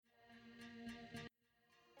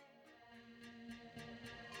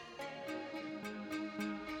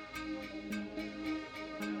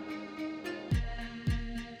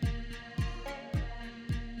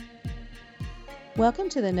Welcome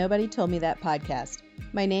to the Nobody Told Me That podcast.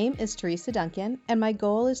 My name is Teresa Duncan, and my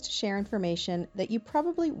goal is to share information that you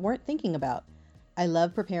probably weren't thinking about. I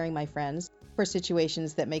love preparing my friends for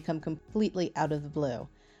situations that may come completely out of the blue.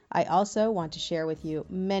 I also want to share with you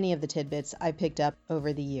many of the tidbits I've picked up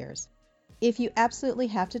over the years. If you absolutely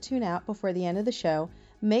have to tune out before the end of the show,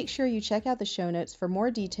 make sure you check out the show notes for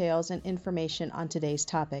more details and information on today's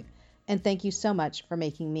topic. And thank you so much for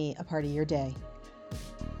making me a part of your day.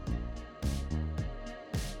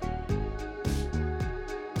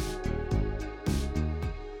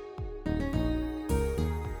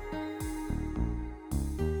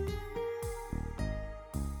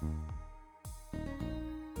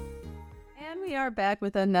 We are back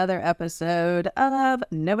with another episode of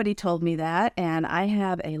Nobody Told Me That, and I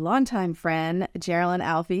have a longtime friend, Gerilyn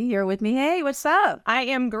Alfe. You're with me. Hey, what's up? I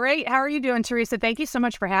am great. How are you doing, Teresa? Thank you so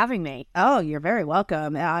much for having me. Oh, you're very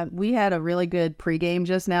welcome. We had a really good pregame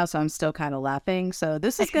just now, so I'm still kind of laughing. So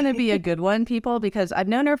this is going to be a good one, people, because I've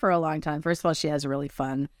known her for a long time. First of all, she has a really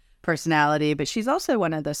fun personality, but she's also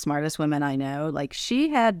one of the smartest women I know. Like, she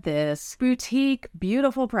had this boutique,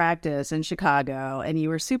 beautiful practice in Chicago, and you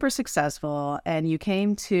were super successful, and you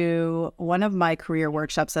came to one of my career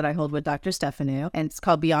workshops that I hold with Dr. Stefanu, and it's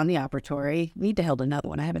called Beyond the Operatory. Need to hold another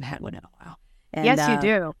one. I haven't had one in a while. And, yes, you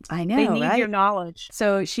do. I know, they need right? your knowledge.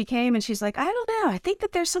 So she came and she's like, I don't know. I think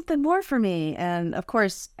that there's something more for me. And of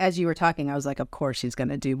course, as you were talking, I was like, of course she's going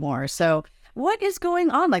to do more. So what is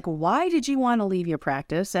going on? Like, why did you want to leave your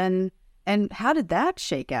practice, and how did that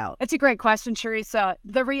shake out? It's a great question, Teresa.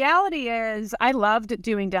 The reality is I loved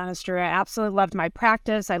doing dentistry. I absolutely loved my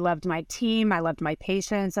practice. I loved my team. I loved my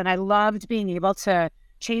patients, and I loved being able to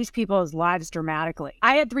change people's lives dramatically.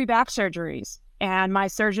 I had 3 back surgeries, and my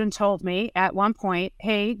surgeon told me at one point,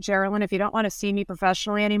 hey, Gerilyn, if you don't want to see me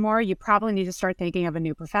professionally anymore, you probably need to start thinking of a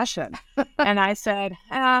new profession. And I said,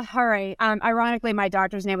 all right. Ironically, my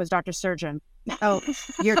doctor's name was Dr. Surgeon. Oh,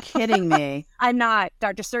 you're kidding me. I'm not.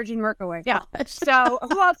 Dr. Surgeon Merkowitz. Yeah. So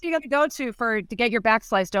who else are you going to go to get your back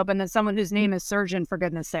sliced open than someone whose name is Surgeon, for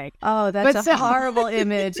goodness sake? Oh, that's a horrible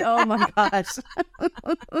image. Oh, my gosh.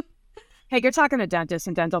 Hey, you're talking to dentists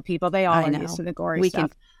and dental people. They all are used to the gory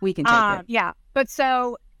stuff. We can take it. Yeah. But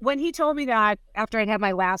so when he told me that after I'd had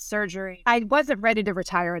my last surgery, I wasn't ready to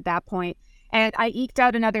retire at that point. And I eked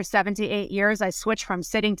out another 7 to 8 years. I switched from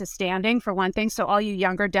sitting to standing, for one thing. So all you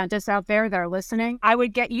younger dentists out there that are listening, I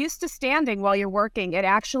would get used to standing while you're working.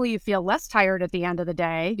 You feel less tired at the end of the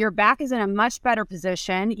day. Your back is in a much better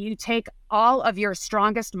position. You take all of your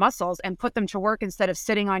strongest muscles and put them to work instead of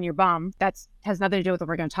sitting on your bum. That has nothing to do with what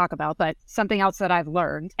we're going to talk about, but something else that I've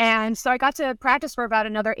learned. And so I got to practice for about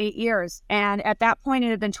another 8 years. And at that point, it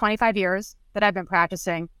had been 25 years that I've been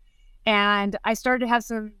practicing. And I started to have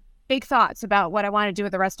some big thoughts about what I want to do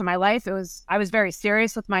with the rest of my life. I was very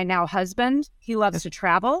serious with my now husband. He loves to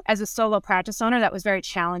travel. As a solo practice owner, that was very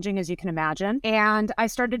challenging, as you can imagine. And I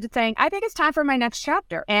started to think, I think it's time for my next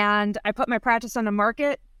chapter. And I put my practice on the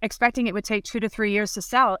market, expecting it would take 2 to 3 years to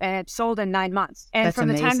sell, and it sold in 9 months. And That's from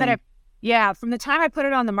the amazing. from the time I put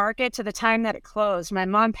it on the market to the time that it closed, my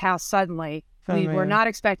mom passed suddenly. We were not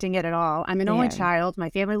expecting it at all. I'm an only child. My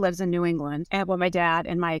family lives in New England, and my dad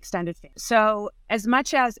and my extended family. So as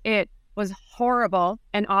much as it was horrible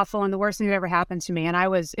and awful and the worst thing that ever happened to me, and I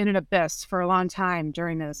was in an abyss for a long time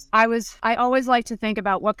during this, I always like to think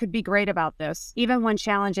about what could be great about this, even when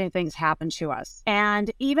challenging things happen to us.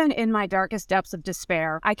 And even in my darkest depths of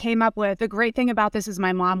despair, I came up with the great thing about this is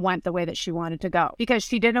my mom went the way that she wanted to go, because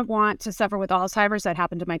she didn't want to suffer with Alzheimer's. That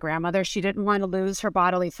happened to my grandmother. She didn't want to lose her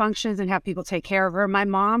bodily functions and have people take care of her. My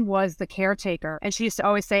mom was the caretaker, and she used to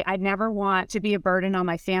always say, I never want to be a burden on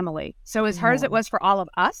my family. So as hard as it was for all of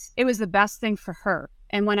us, it was the best thing for her.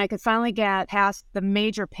 And when I could finally get past the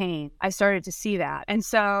major pain, I started to see that. And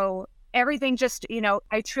so everything just,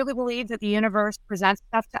 I truly believe that the universe presents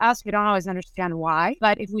stuff to us. We don't always understand why,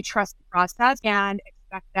 but if we trust the process and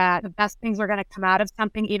expect that the best things are going to come out of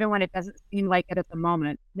something, even when it doesn't seem like it at the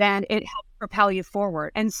moment, then it helps propel you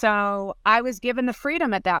forward. And so I was given the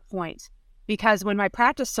freedom at that point, because when my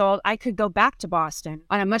practice sold, I could go back to Boston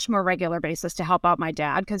on a much more regular basis to help out my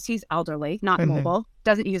dad, because he's elderly, not mobile,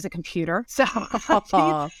 doesn't use a computer. So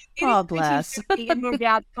bless. In my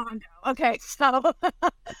dad's condo. Okay, so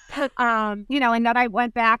and then I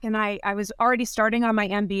went back, and I was already starting on my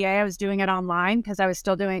MBA. I was doing it online because I was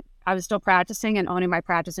still practicing and owning my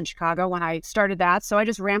practice in Chicago when I started that. So I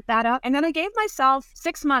just ramped that up. And then I gave myself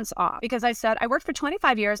 6 months off, because I said, I worked for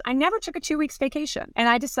 25 years. I never took a 2 weeks vacation. And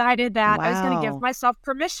I decided that I was going to give myself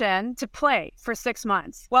permission to play for 6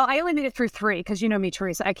 months. Well, I only made it through 3, because you know me,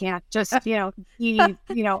 Teresa, I can't just,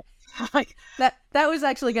 Like that was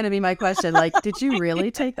actually going to be my question. Like, did you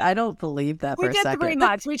really take? I don't believe that for a second. We did 3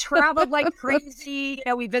 months. We traveled like crazy. You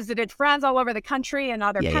know, we visited friends all over the country and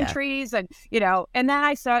other countries, and and then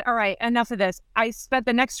I said, all right, enough of this. I spent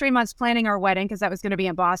the next 3 months planning our wedding because that was going to be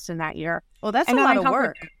in Boston that year. Well, that's a lot of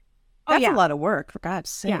work. That's a lot of work, for God's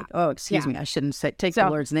sake. Yeah. Oh, excuse me. I shouldn't take the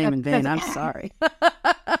Lord's name in vain. I'm sorry.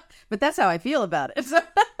 But that's how I feel about it. So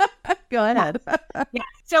go ahead. Yeah.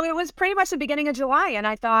 So it was pretty much the beginning of July. And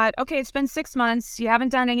I thought, okay, it's been 6 months. You haven't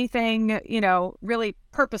done anything, really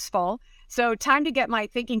purposeful. So time to get my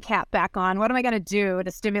thinking cap back on. What am I going to do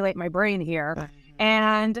to stimulate my brain here? Mm-hmm.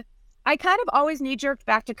 And I kind of always knee-jerked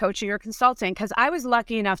back to coaching or consulting because I was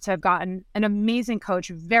lucky enough to have gotten an amazing coach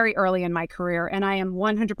very early in my career. And I am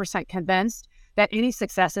 100% convinced that any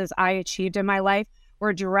successes I achieved in my life were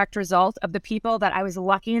a direct result of the people that I was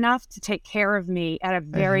lucky enough to take care of me at a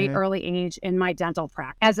very early age in my dental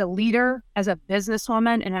practice. As a leader, as a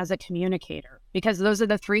businesswoman, and as a communicator. Because those are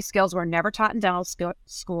the 3 skills we're never taught in dental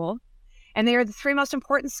school. And they are the 3 most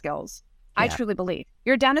important skills, I truly believe.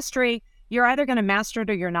 Your dentistry, you're either going to master it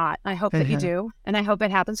or you're not. I hope that you do, and I hope it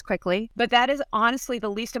happens quickly. But that is honestly the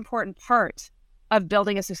least important part of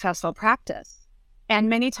building a successful practice. And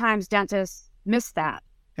many times dentists miss that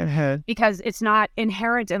because it's not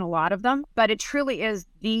inherent in a lot of them, but it truly is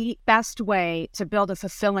the best way to build a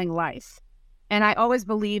fulfilling life. And I always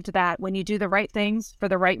believed that when you do the right things for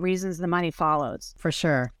the right reasons, the money follows. For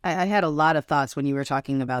sure. I had a lot of thoughts when you were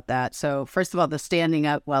talking about that. So first of all, the standing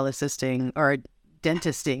up while assisting or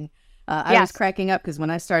dentisting. I was cracking up because when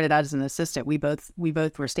I started out as an assistant, we both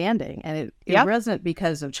were standing, and it wasn't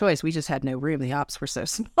because of choice. We just had no room. The ops were so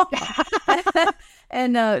small.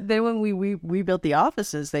 And then when we built the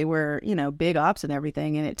offices, they were, big ops and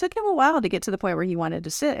everything. And it took him a while to get to the point where he wanted to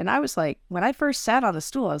sit. And I was like, when I first sat on the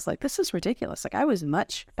stool, I was like, this is ridiculous. Like I was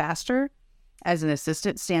much faster as an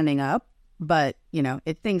assistant standing up, but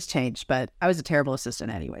things changed, but I was a terrible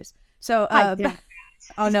assistant anyways. So,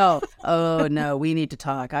 Oh no, we need to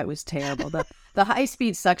talk. I was terrible. The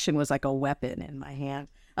high-speed suction was like a weapon in my hand.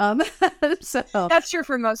 So that's true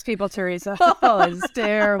for most people, Teresa. Oh, it's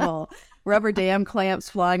terrible. Rubber dam clamps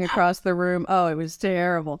flying across the room. Oh, it was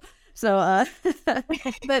terrible. So,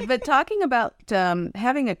 but talking about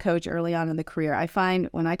having a coach early on in the career, I find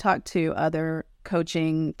when I talk to other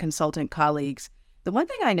coaching consultant colleagues, the one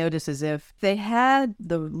thing I notice is if they had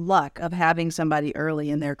the luck of having somebody early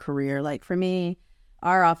in their career, like for me,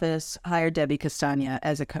 our office hired Debbie Castagna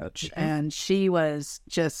as a coach. Mm-hmm. And she was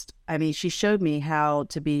just, she showed me how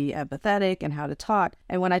to be empathetic and how to talk.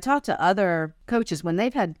 And when I talk to other coaches, when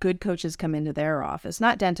they've had good coaches come into their office,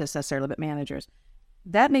 not dentists necessarily, but managers,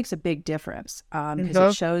 that makes a big difference because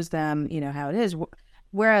it shows them, how it is.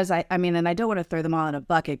 Whereas and I don't want to throw them all in a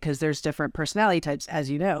bucket because there's different personality types, as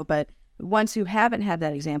you know, but ones who haven't had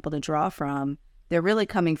that example to draw from, they're really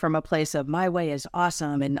coming from a place of my way is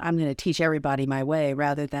awesome and I'm going to teach everybody my way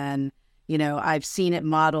rather than, I've seen it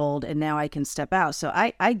modeled and now I can step out. So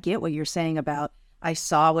I get what you're saying about I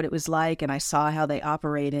saw what it was like and I saw how they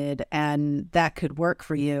operated and that could work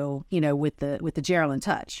for you, with the Gerilyn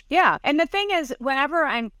touch. Yeah. And the thing is, whenever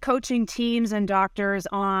I'm coaching teams and doctors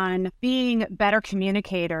on being better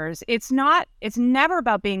communicators, it's never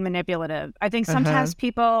about being manipulative. I think sometimes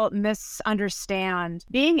people misunderstand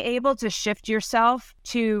being able to shift yourself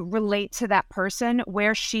to relate to that person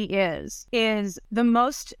where she is the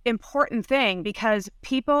most important thing because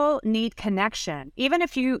people need connection. Even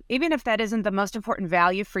if that isn't the most important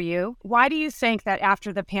value for you, why do you think that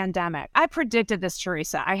after the pandemic, I predicted this,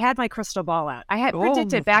 Teresa. I had my crystal ball out. I had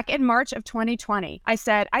predicted back in March of 2020. I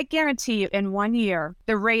said, I guarantee you in 1 year,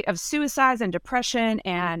 the rate of suicides and depression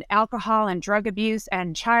and alcohol and drug abuse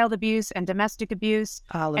and child abuse and domestic abuse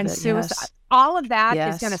and suicide. Yes. All of that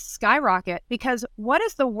is going to skyrocket because what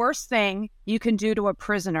is the worst thing you can do to a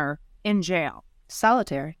prisoner in jail?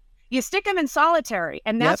 Solitary. You stick them in solitary,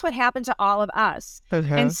 and that's what happened to all of us.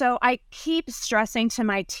 And so I keep stressing to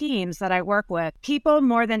my teams that I work with, people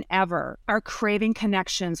more than ever are craving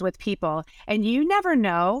connections with people. And you never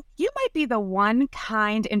know, you might be the one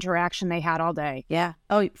kind interaction they had all day. Yeah.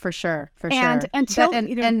 Oh, for sure. And until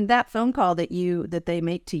and that phone call that they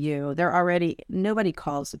make to you, nobody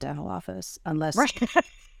calls the dental office unless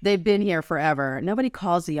they've been here forever. Nobody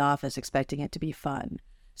calls the office expecting it to be fun.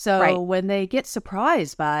 So when they get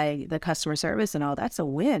surprised by the customer service and all, that's a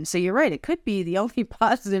win. So you're right. It could be the only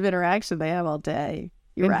positive interaction they have all day.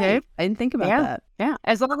 You're right. I didn't think about that. Yeah.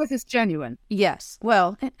 As long as it's genuine. Yes.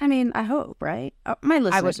 Well, I hope, right? My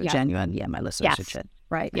listeners are genuine. Yeah, my listeners are genuine.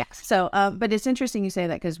 Right. Yes. So, but it's interesting you say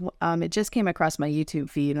that because it just came across my YouTube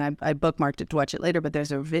feed and I bookmarked it to watch it later. But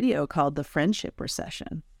there's a video called The Friendship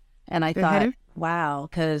Recession. And I thought, wow,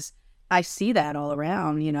 because I see that all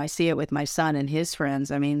around. I see it with my son and his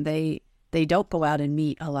friends. I mean, they don't go out and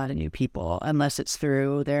meet a lot of new people unless it's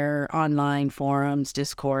through their online forums,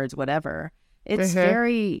 Discords, whatever. It's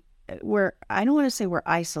very, I don't want to say we're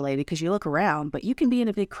isolated because you look around, but you can be in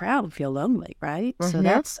a big crowd and feel lonely, right? So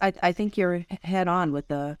I think you're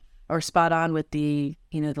spot on with the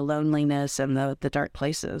loneliness and the dark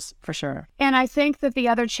places, for sure. And I think that the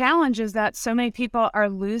other challenge is that so many people are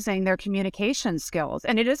losing their communication skills,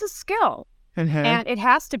 and it is a skill. And it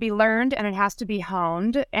has to be learned and it has to be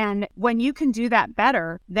honed. And when you can do that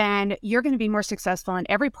better, then you're going to be more successful in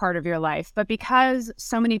every part of your life. But because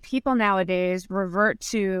so many people nowadays revert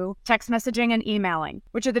to text messaging and emailing,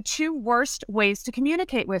 which are the two worst ways to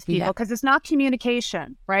communicate with people, because it's not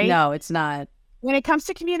communication, right? No, it's not. When it comes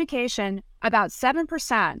to communication, about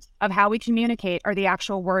 7% of how we communicate are the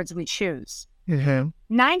actual words we choose.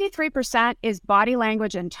 93% is body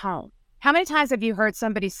language and tone. How many times have you heard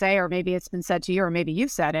somebody say, or maybe it's been said to you, or maybe you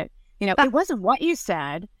said it, it wasn't what you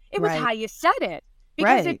said, it was how you said it.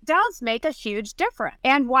 Because it does make a huge difference.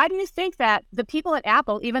 And why do you think that the people at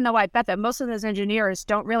Apple, even though I bet that most of those engineers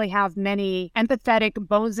don't really have many empathetic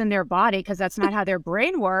bones in their body, because that's not how their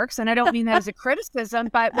brain works, and I don't mean that as a criticism,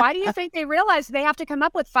 but why do you think they realize they have to come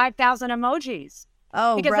up with 5,000 emojis?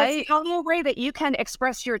 Oh, because that's the only way that you can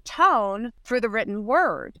express your tone through the written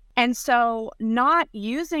word. And so not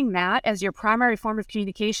using that as your primary form of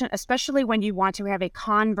communication, especially when you want to have a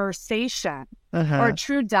conversation or a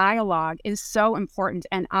true dialogue, is so important.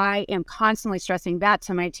 And I am constantly stressing that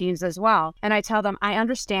to my teams as well. And I tell them, I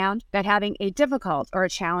understand that having a difficult or a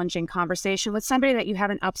challenging conversation with somebody that you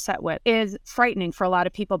have an upset with is frightening for a lot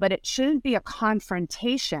of people, but it shouldn't be a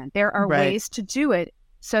confrontation. There are ways to do it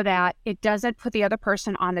so that it doesn't put the other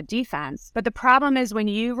person on the defense. But the problem is when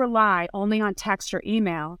you rely only on text or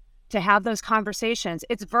email to have those conversations,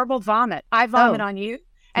 it's verbal vomit. I vomit on you,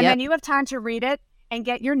 and then you have time to read it and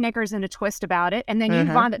get your knickers in a twist about it, and then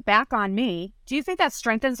you vomit back on me. Do you think that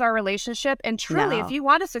strengthens our relationship? And truly, if you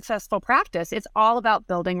want a successful practice, it's all about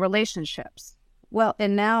building relationships. Well,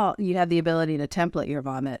 and now you have the ability to template your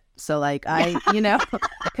vomit. So like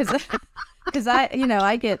because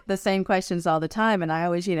I get the same questions all the time, and I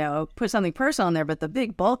always, put something personal in there, but the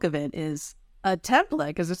big bulk of it is a template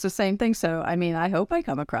because it's the same thing. So, I mean, I hope I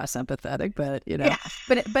come across empathetic, but,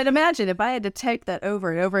 but imagine if I had to take that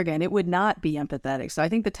over and over again, it would not be empathetic. So I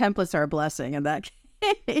think the templates are a blessing in that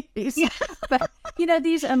case. But,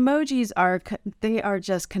 these emojis they are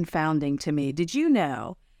just confounding to me. Did you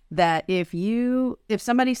know that if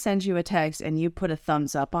somebody sends you a text and you put a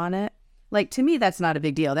thumbs up on it, like, to me, that's not a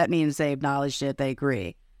big deal. That means they acknowledged it, they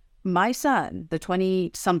agree. My son, the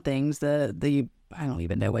 20-somethings, the I don't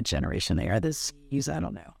even know what generation they are. I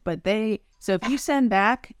don't know. But so if you send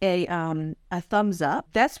back a thumbs up,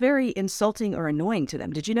 that's very insulting or annoying to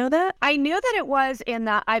them. Did you know that? I knew that it was in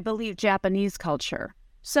the, I believe, Japanese culture.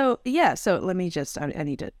 So let me just, I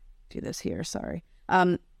need to do this here, sorry.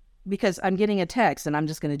 Because I'm getting a text and I'm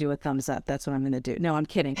just going to do a thumbs up. That's what I'm going to do. No, I'm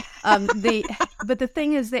kidding. But the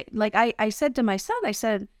thing is that, like, I said to my son, I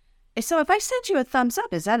said, so if I send you a thumbs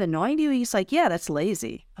up, is that annoying to you? He's like, yeah, that's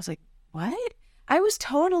lazy. I was like, what? I was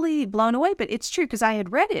totally blown away, but it's true because I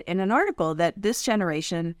had read it in an article that this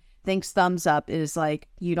generation thinks thumbs up is like,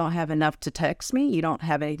 you don't have enough to text me. You don't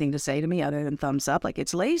have anything to say to me other than thumbs up. Like,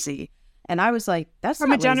 it's lazy. And I was like, that's from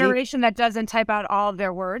not a generation that doesn't type out all of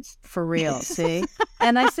their words. For real, see?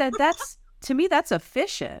 And I said, to me, that's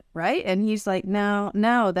efficient, right? And he's like,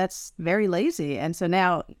 no, that's very lazy. And so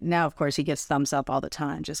now, of course, he gets thumbs up all the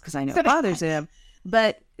time just because I know it bothers him.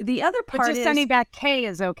 But the other part is... But just sending back K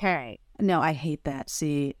is okay. No, I hate that.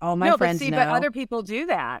 See, all my friends know. But other people do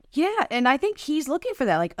that. Yeah, and I think he's looking for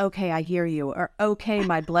that. Like, okay, I hear you. Or, okay,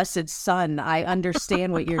 my blessed son, I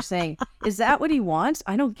understand what you're saying. Is that what he wants?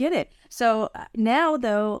 I don't get it. So now,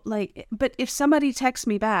 though, like, but if somebody texts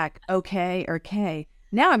me back, okay or K,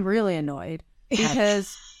 now I'm really annoyed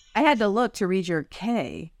because I had to look to read your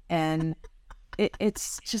K, and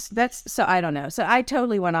it's just, so I don't know. So I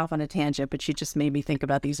totally went off on a tangent, but she just made me think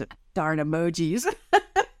about these darn emojis.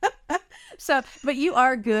 So, but you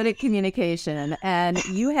are good at communication, and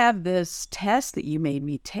you have this test that you made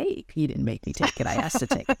me take. You didn't make me take it. I asked to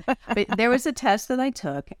take it. But there was a test that I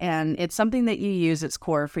took, and it's something that you use. It's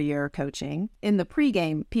core for your coaching. In the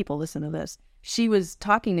pregame, people, listen to this. She was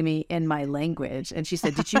talking to me in my language, and she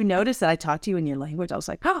said, did you notice that I talked to you in your language? I was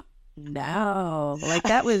like, oh, no. Like,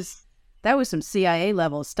 that was some CIA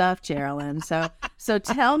level stuff, Gerilyn. So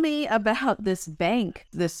tell me about this bank,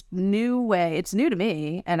 this new way. It's new to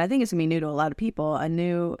me, and I think it's gonna be new to a lot of people.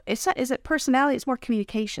 Is it personality? It's more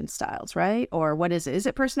communication styles, right? Or what is it? Is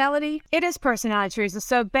it personality? It is personality, Teresa.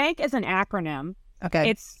 So bank is an acronym Okay.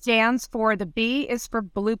 It stands for, the B is for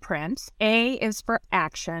blueprint, A is for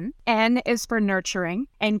action, N is for nurturing,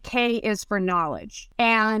 and K is for knowledge.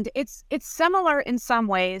 And it's similar in some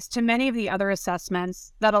ways to many of the other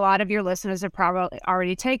assessments that a lot of your listeners have probably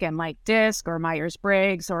already taken, like DISC or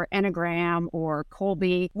Myers-Briggs or Enneagram or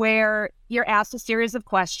Colby, where you're asked a series of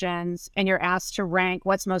questions and you're asked to rank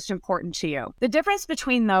what's most important to you. The difference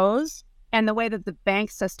between those and the way that the bank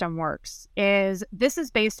system works is this is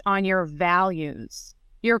based on your values,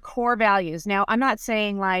 your core values. Now, I'm not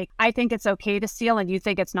saying like, I think it's okay to steal and you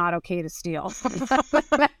think it's not okay to steal.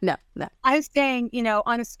 No. I'm saying,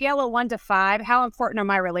 on a scale of 1 to 5, how important are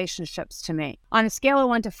my relationships to me? On a scale of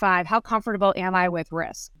 1 to 5, how comfortable am I with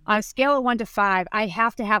risk? On a scale of 1 to 5, I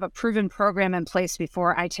have to have a proven program in place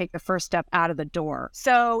before I take the first step out of the door.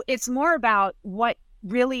 So it's more about what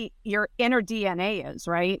really your inner DNA is,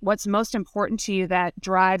 right? What's most important to you that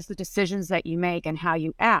drives the decisions that you make and how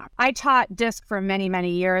you act. I taught DISC for many, many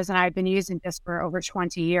years, and I've been using DISC for over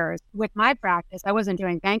 20 years. With my practice, I wasn't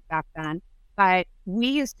doing bank back then, but we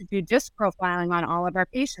used to do DISC profiling on all of our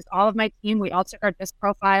patients. All of my team, we all took our DISC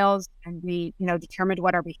profiles and we, determined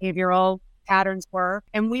what our behavioral patterns were.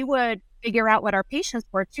 And we would figure out what our patients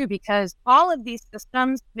were too, because all of these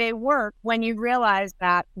systems, they work when you realize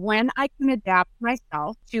that when I can adapt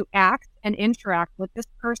myself to act and interact with this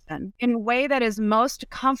person in a way that is most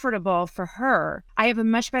comfortable for her, I have a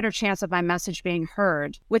much better chance of my message being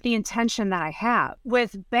heard with the intention that I have.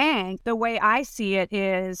 With bank, the way I see it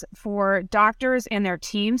is for doctors and their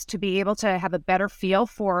teams to be able to have a better feel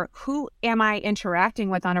for who am I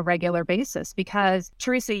interacting with on a regular basis. Because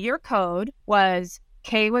Teresa, your code was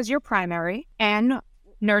K was your primary, N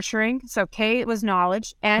nurturing. So K was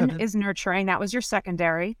knowledge, N is nurturing. That was your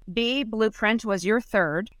secondary. B, blueprint, was your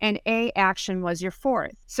third, and A, action, was your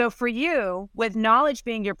fourth. So for you, with knowledge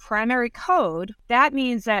being your primary code, that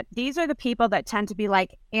means that these are the people that tend to be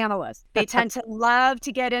like analysts. They tend to love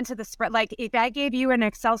to get into the spread. Like if I gave you an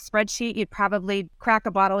Excel spreadsheet, you'd probably crack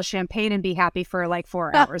a bottle of champagne and be happy for like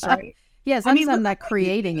 4 hours, right? Yeah, as long as I'm not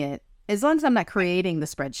creating it. As long as I'm not creating the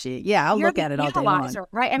spreadsheet. Yeah, I'll look at it all day long.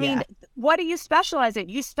 Right? I mean, what do you specialize in?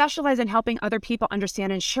 You specialize in helping other people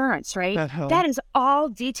understand insurance, right? That is all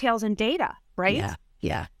details and data, right?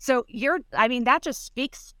 Yeah. So that just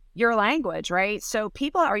speaks your language, right? So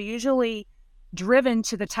people are usually driven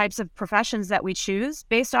to the types of professions that we choose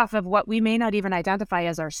based off of what we may not even identify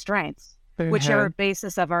as our strengths, which are a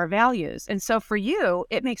basis of our values. And so for you,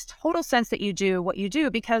 it makes total sense that you do what you do,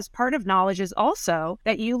 because part of knowledge is also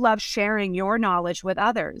that you love sharing your knowledge with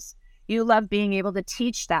others. You love being able to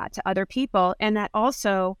teach that to other people. And that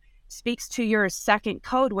also speaks to your second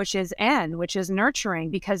code, which is N, which is nurturing,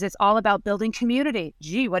 because it's all about building community.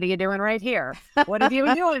 Gee, what are you doing right here? What have you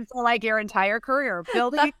been doing for like your entire career?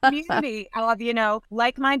 Building a community of,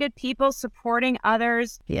 like-minded people, supporting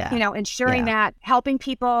others, ensuring that, helping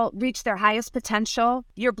people reach their highest potential.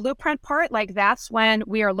 Your blueprint part, like that's when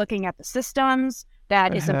we are looking at the systems,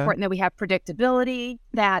 that it's important that we have predictability,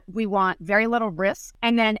 that we want very little risk.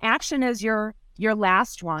 And then action is your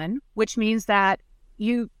last one, which means that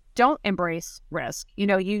you don't embrace risk.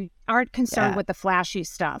 You aren't concerned with the flashy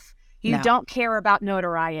stuff. You don't care about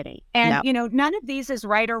notoriety. And, none of these is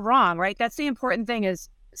right or wrong, right? That's the important thing is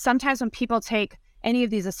sometimes when people take any of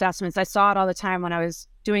these assessments, I saw it all the time when I was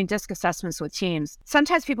doing DISC assessments with teams.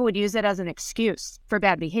 Sometimes people would use it as an excuse for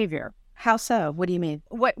bad behavior. How so? What do you mean?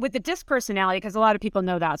 With the DISC personality, because a lot of people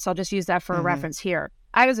know that. So I'll just use that for a reference here.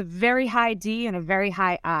 I was a very high D and a very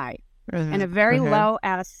high I and a very low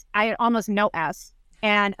S. I had almost no S.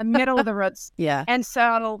 And a middle of the road. And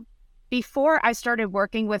so before I started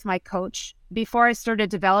working with my coach, before I started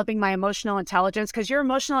developing my emotional intelligence, because your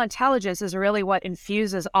emotional intelligence is really what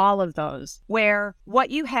infuses all of those, where what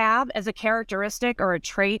you have as a characteristic or a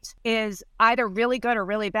trait is either really good or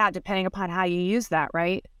really bad, depending upon how you use that,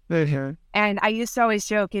 right? And I used to always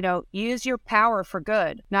joke, use your power for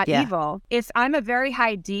good, not evil. I'm a very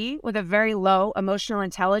high D with a very low emotional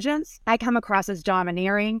intelligence. I come across as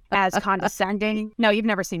domineering, as condescending. No, you've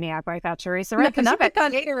never seen me act like that, Teresa, right? Because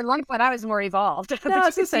when I was more evolved. No, I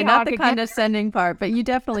was going to say, not the condescending part, but you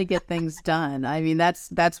definitely get things done. I mean,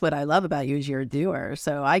 that's what I love about you is you're a doer.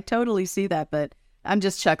 So I totally see that, but I'm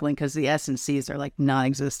just chuckling because the S and C's are like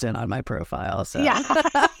non-existent on my profile. So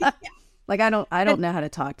like I don't know how to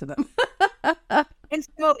talk to them. And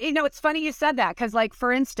so, it's funny you said that because, like,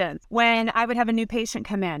 for instance, when I would have a new patient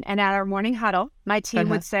come in and at our morning huddle, my team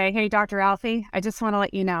would say, hey, Dr. Alfe, I just want to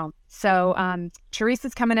let you know. So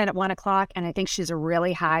Teresa's coming in at 1:00 and I think she's a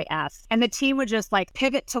really high S. And the team would just like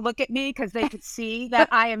pivot to look at me because they could see that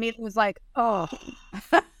I immediately was like, oh,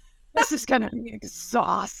 this is going to be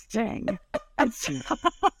exhausting. And so,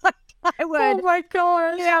 I would. Oh my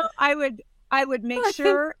gosh. I would make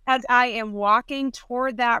sure as I am walking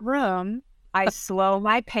toward that room, I slow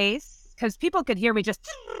my pace because people could hear me just,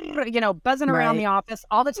 buzzing around the office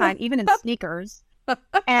all the time, even in sneakers.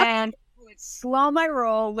 And I would slow my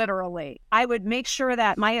roll, literally. I would make sure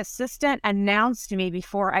that my assistant announced me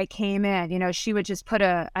before I came in. She would just put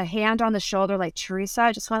a hand on the shoulder like, Teresa,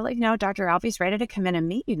 I just want to let you know, Dr. Alfe's ready to come in and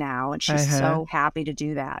meet you now. And she's so happy to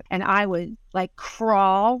do that. And I would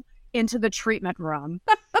crawl into the treatment room,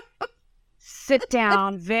 sit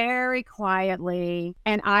down very quietly,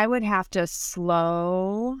 and I would have to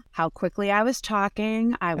slow how quickly I was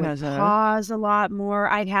talking. I would pause a lot more.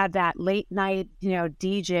 I'd have that late night,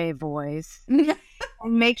 DJ voice and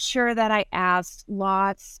make sure that I asked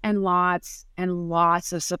lots and lots and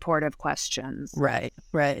lots of supportive questions. Right.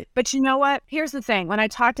 But you know what? Here's the thing. When I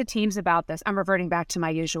talk to teams about this, I'm reverting back to my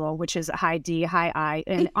usual, which is high D, high I.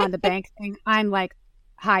 And on the bank thing, I'm like,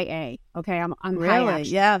 high A. Okay, I'm really? High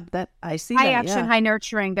action. Yeah, that I see. High action, high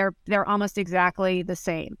nurturing. They're almost exactly the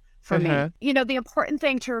same for me. The important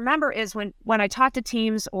thing to remember is when I talk to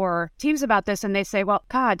teams about this, and they say, "Well,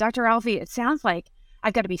 God, Dr. Alfe, it sounds like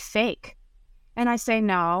I've got to be fake." And I say,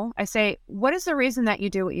 no. I say, what is the reason that you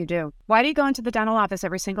do what you do? Why do you go into the dental office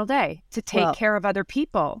every single day? To take care of other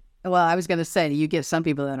people. Well, I was going to say, you get some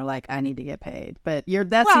people that are like, I need to get paid, but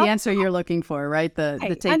that's the answer you're looking for, right? The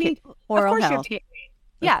oral health. You have to get paid.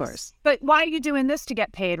 Yes, of course. But why are you doing this to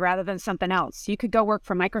get paid rather than something else? You could go work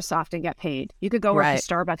for Microsoft and get paid. You could go work for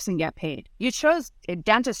Starbucks and get paid. You chose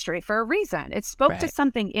dentistry for a reason. It spoke to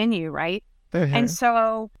something in you, right? And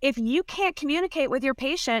so if you can't communicate with your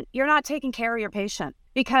patient, you're not taking care of your patient.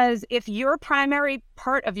 Because if your primary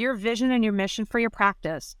part of your vision and your mission for your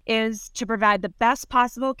practice is to provide the best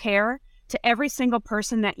possible care to every single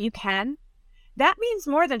person that you can, that means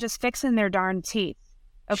more than just fixing their darn teeth.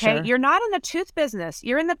 Okay, You're not in the tooth business.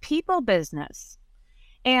 You're in the people business.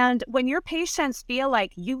 And when your patients feel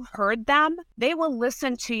like you heard them, they will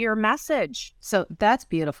listen to your message. So that's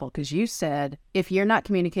beautiful because you said if you're not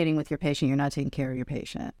communicating with your patient, you're not taking care of your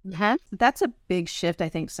patient. That's a big shift. I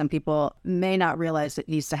think some people may not realize it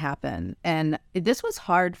needs to happen. And this was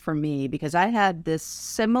hard for me because I had this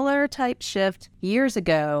similar type shift years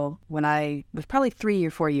ago when I was probably 3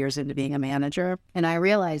 or 4 years into being a manager. And I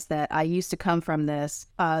realized that I used to come from this,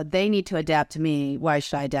 they need to adapt to me. Why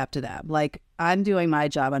should I adapt to them? Like, I'm doing my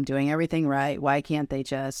job. I'm doing everything right. Why can't they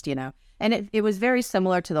just, And it was very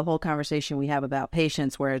similar to the whole conversation we have about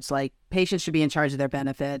patients where it's like patients should be in charge of their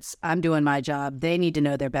benefits. I'm doing my job. They need to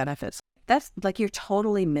know their benefits. That's like you're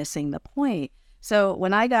totally missing the point. So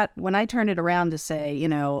when I turned it around to say,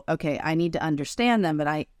 okay, I need to understand them,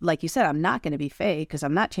 but like you said, I'm not going to be fake because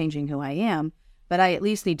I'm not changing who I am, but I at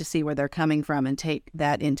least need to see where they're coming from and take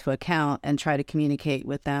that into account and try to communicate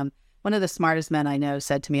with them. One of the smartest men I know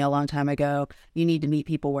said to me a long time ago, you need to meet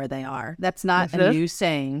people where they are. That's not a new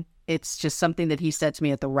saying. It's just something that he said to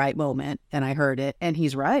me at the right moment, and I heard it. And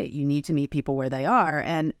he's right. You need to meet people where they are.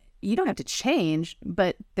 And you don't have to change,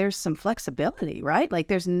 but there's some flexibility, right? Like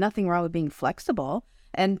there's nothing wrong with being flexible.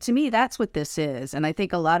 And to me, that's what this is. And I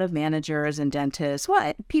think a lot of managers and dentists,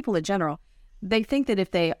 people in general, they think that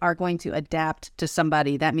if they are going to adapt to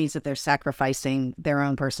somebody, that means that they're sacrificing their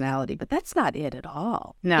own personality. But that's not it at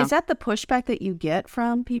all. No. Is that the pushback that you get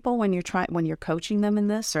from people when you're coaching them in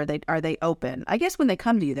this? Or are they open? I guess when they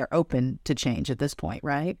come to you, they're open to change at this point,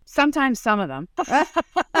 right? Sometimes some of them.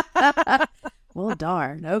 Well,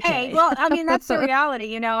 darn. Okay. Hey, well, that's the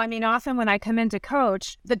reality, often when I come in to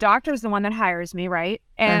coach, the doctor's the one that hires me, right?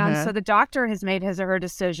 And so the doctor has made his or her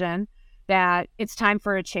decision that it's time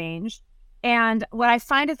for a change. And what I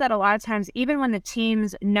find is that a lot of times, even when the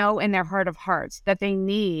teams know in their heart of hearts that they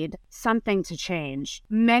need something to change,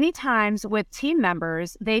 many times with team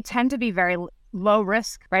members, they tend to be very low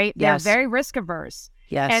risk, right? Yes. They're very risk averse.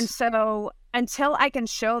 Yes. And so until I can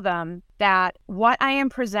show them that what I am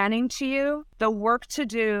presenting to you, the work to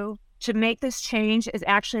do to make this change is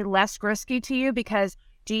actually less risky to you, because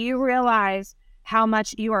do you realize how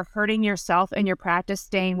much you are hurting yourself and your practice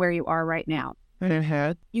staying where you are right now?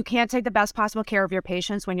 You can't take the best possible care of your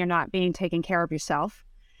patients when you're not being taken care of yourself.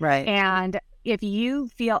 Right. And if you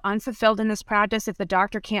feel unfulfilled in this practice, if the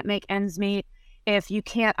doctor can't make ends meet, if you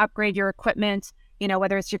can't upgrade your equipment,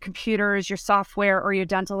 whether it's your computers, your software, or your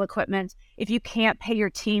dental equipment, if you can't pay your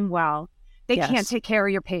team well, they can't take care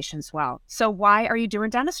of your patients well. So why are you doing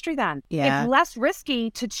dentistry then? Yeah. It's less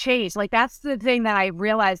risky to change. Like that's the thing that I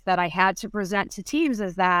realized that I had to present to teams,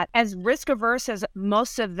 is that as risk averse as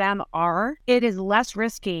most of them are, it is less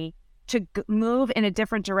risky to move in a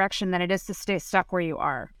different direction than it is to stay stuck where you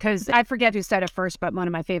are. Because I forget who said it first, but one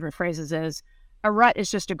of my favorite phrases is, A rut is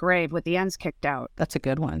just a grave with the ends kicked out. That's a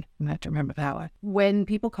good one. I have to remember that one. When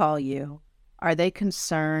people call you, are they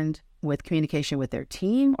concerned with communication with their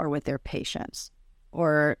team or with their patients?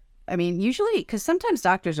 Or, I mean, usually, because sometimes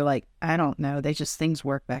doctors are like, I don't know, things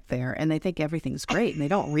work back there and they think everything's great and they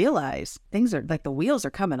don't realize things are like the wheels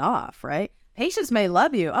are coming off, right? Patients may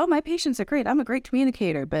love you. Oh, my patients are great. I'm a great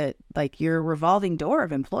communicator, but like you're a revolving door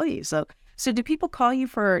of employees. So do people call you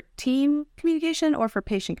for team communication or for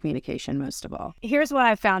patient communication most of all? Here's what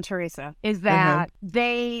I've found, Teresa, is that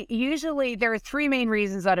there are three main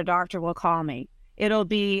reasons that a doctor will call me. It'll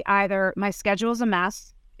be either my schedule's a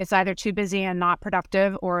mess, it's either too busy and not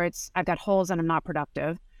productive, or I've got holes and I'm not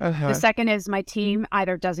productive. The second is my team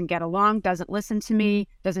either doesn't get along, doesn't listen to me,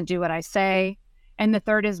 doesn't do what I say. And the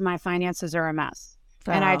third is my finances are a mess.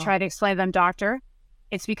 And I try to explain to them, doctor,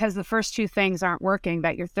 it's because the first two things aren't working,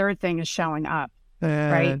 that your third thing is showing up,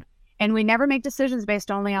 right? And we never make decisions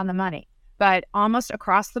based only on the money. But almost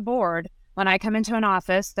across the board, when I come into an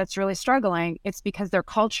office that's really struggling, it's because their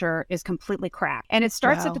culture is completely cracked. And it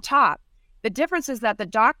starts at the top. The difference is that the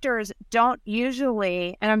doctors don't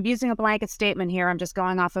usually, and I'm using a blanket statement here, I'm just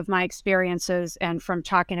going off of my experiences and from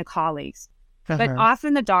talking to colleagues, but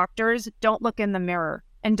often the doctors don't look in the mirror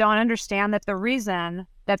and don't understand that the reason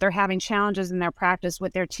that they're having challenges in their practice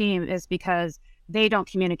with their team is because they don't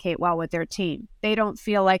communicate well with their team. They don't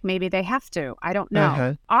feel like maybe they have to. I don't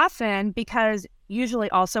know. Often because usually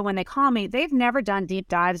also when they call me, they've never done deep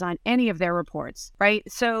dives on any of their reports, right?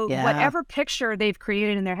 So whatever picture they've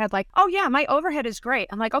created in their head, like, oh yeah, my overhead is great.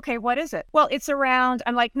 I'm like, okay, what is it? Well, it's around,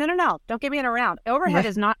 I'm like, no, don't give me an around. Overhead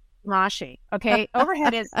is not Rashi, okay?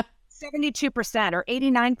 Overhead is 72% or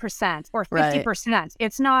 89% or 50%. Right.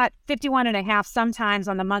 It's not 51.5 sometimes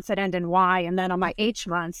on the months that end in Y and then on my H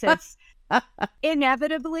months. It's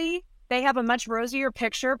inevitably, they have a much rosier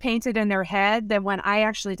picture painted in their head than when I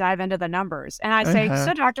actually dive into the numbers. And I say,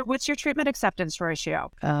 so doctor, what's your treatment acceptance ratio?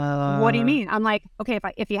 What do you mean? I'm like, okay,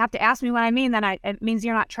 if you have to ask me what I mean, then it means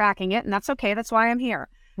you're not tracking it. And that's okay. That's why I'm here.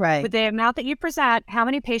 Right. With the amount that you present, how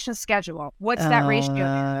many patients schedule? What's that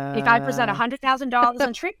ratio? If I present $100,000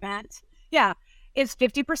 in treatment, is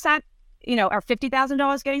 50%, are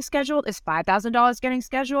 $50,000 getting scheduled? Is $5,000 getting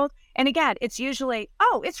scheduled? And again, it's usually,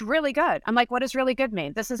 oh, it's really good. I'm like, what does really good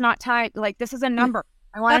mean? This is not time. Like, this is a number.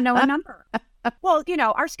 I want to know a number. Well,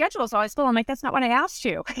 our schedule is always full. I'm like, that's not what I asked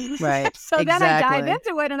you. Right. So then I dive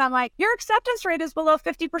into it and I'm like, your acceptance rate is below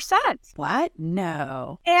 50%. What?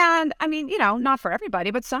 No. And I mean, not for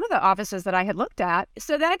everybody, but some of the offices that I had looked at.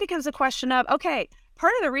 So then it becomes a question of, okay,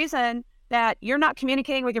 part of the reason that you're not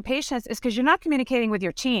communicating with your patients is because you're not communicating with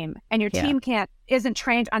your team, and your team isn't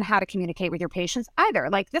trained on how to communicate with your patients either.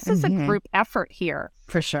 Like, this is a group effort here.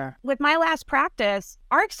 For sure. With my last practice,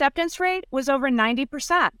 our acceptance rate was over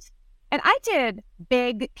 90%. And I did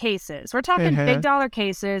big cases. We're talking big dollar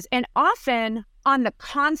cases. And often on the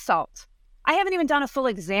consult, I haven't even done a full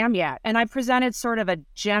exam yet. And I presented sort of a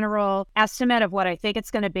general estimate of what I think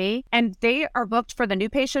it's going to be. And they are booked for the new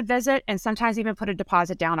patient visit and sometimes even put a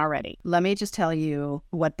deposit down already. Let me just tell you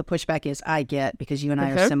what the pushback is I get, because you and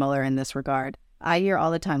I are similar in this regard. I hear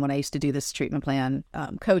all the time when I used to do this treatment plan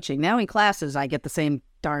coaching. Now in classes, I get the same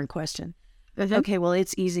darn question. Okay, well,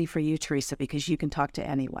 it's easy for you, Teresa, because you can talk to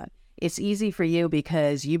anyone. It's easy for you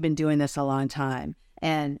because you've been doing this a long time.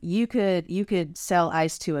 And you could sell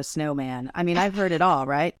ice to a snowman. I mean, I've heard it all,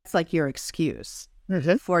 right? It's like your excuse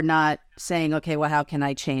for not saying, okay, well, how can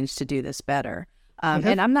I change to do this better?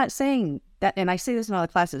 And I'm not saying that, and I say this in all the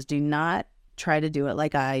classes, do not try to do it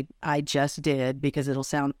like I just did, because it'll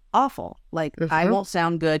sound awful. Like, I won't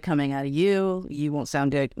sound good coming out of you. You won't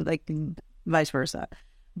sound good, like vice versa.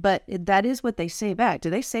 But that is what they say back. Do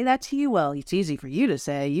they say that to you? Well, it's easy for you to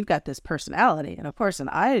say. You've got this personality. And of course,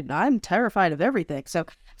 I'm terrified of everything. So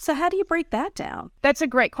how do you break that down? That's a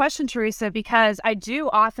great question, Teresa, because I do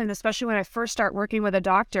often, especially when I first start working with a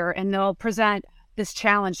doctor, and they'll present this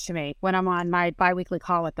challenge to me when I'm on my biweekly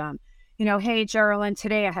call with them. Hey, Gerilyn,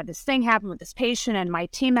 today I had this thing happen with this patient and my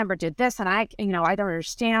team member did this. And I don't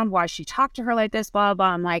understand why she talked to her like this, blah, blah.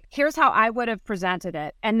 I'm like, here's how I would have presented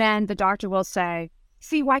it. And then the doctor will say,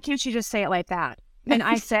 see, why can't you just say it like that? And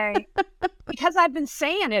I say, because I've been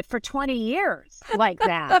saying it for 20 years like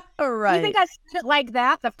that. Right. You think I said it like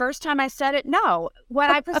that the first time I said it? No. What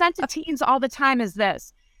I present to teens all the time is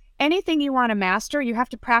this. Anything you want to master, you have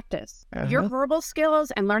to practice. Your verbal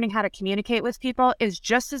skills and learning how to communicate with people is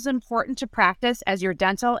just as important to practice as your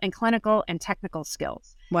dental and clinical and technical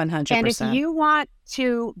skills. 100%. And if you want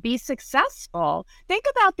to be successful, think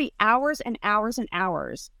about the hours and hours and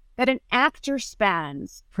hours that an actor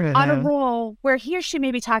spends on a role where he or she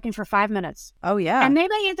may be talking for 5 minutes. Oh, yeah. And they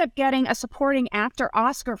may end up getting a supporting actor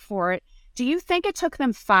Oscar for it Do you think it took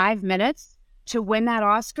them 5 minutes to win that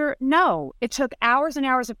Oscar? No, it took hours and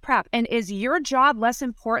hours of prep. And is your job less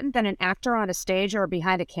important than an actor on a stage or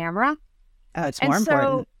behind a camera? Oh, it's more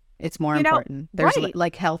important. It's more important. There's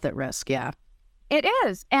like health at risk. Yeah, it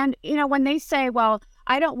is. And, when they say, well,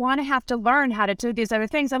 I don't want to have to learn how to do these other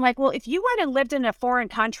things. I'm like, well, if you went and lived in a foreign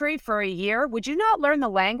country for a year, would you not learn the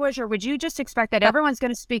language, or would you just expect that everyone's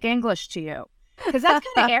going to speak English to you? Because that's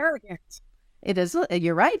kind of arrogant. It is.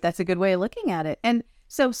 You're right. That's a good way of looking at it. And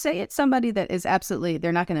so say it's somebody that is absolutely,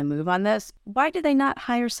 they're not going to move on this. Why do they not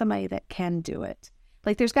hire somebody that can do it?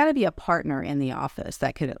 Like, there's got to be a partner in the office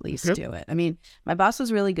that could at least do it. I mean, my boss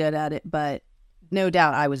was really good at it, but no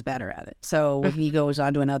doubt I was better at it. So when he goes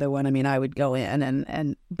on to another one, I mean, I would go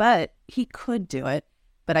in but he could do it,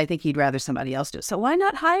 but I think he'd rather somebody else do it. So why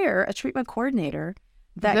not hire a treatment coordinator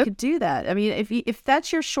that could do that? I mean, if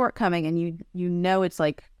that's your shortcoming and you know it's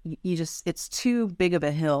like, it's too big of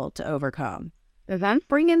a hill to overcome, then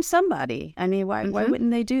bring in somebody. I mean, why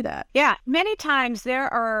wouldn't they do that? Yeah. Many times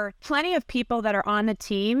there are plenty of people that are on the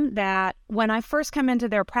team that when I first come into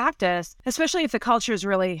their practice, especially if the culture is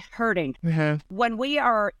really hurting, when we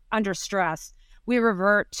are under stress, we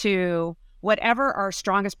revert to whatever our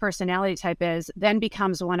strongest personality type is, then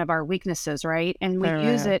becomes one of our weaknesses, right? And we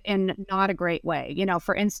use it in not a great way.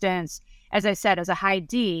 For instance, as I said, as a high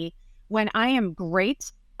D, when I am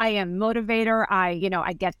great, I am motivator.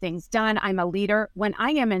 I get things done. I'm a leader. When I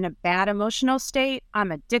am in a bad emotional state,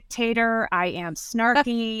 I'm a dictator. I am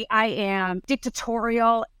snarky. I am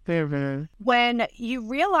dictatorial. When you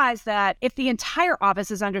realize that if the entire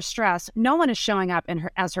office is under stress, no one is showing up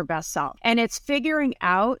as her best self. And it's figuring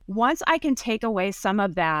out, once I can take away some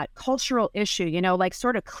of that cultural issue, like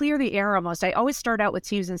sort of clear the air almost. I always start out with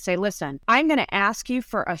teams and say, listen, I'm going to ask you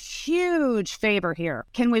for a huge favor here.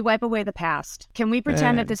 Can we wipe away the past? Can we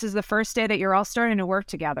pretend that this is the first day that you're all starting to work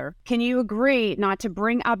together? Can you agree not to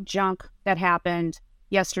bring up junk that happened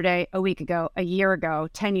yesterday, a week ago, a year ago,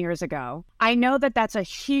 10 years ago? I know that that's a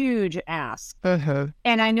huge ask. And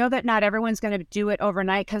I know that not everyone's going to do it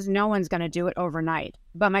overnight, because no one's going to do it overnight.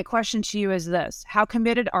 But my question to you is this: how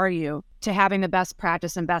committed are you to having the best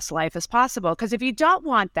practice and best life as possible? Because if you don't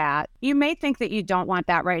want that, you may think that you don't want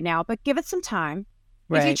that right now, but give it some time.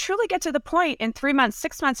 Right. If you truly get to the point in 3 months,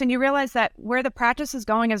 6 months, and you realize that where the practice is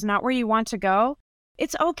going is not where you want to go,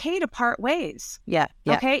 it's okay to part ways. Yeah.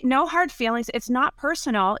 Okay. No hard feelings. It's not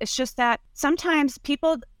personal. It's just that sometimes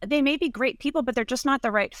people, they may be great people, but they're just not the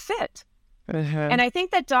right fit. And I think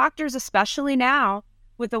that doctors, especially now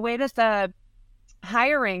with the way that the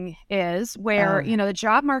hiring is, where, the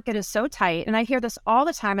job market is so tight. And I hear this all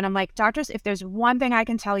the time. And I'm like, doctors, if there's one thing I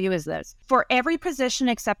can tell you is this: for every position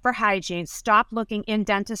except for hygiene, stop looking in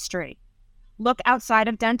dentistry. Look outside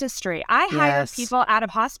of dentistry. I hire people out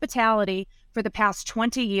of hospitality for the past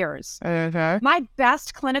 20 years. My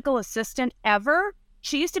best clinical assistant ever,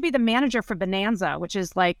 she used to be the manager for Bonanza, which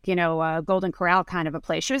is like, Golden Corral kind of a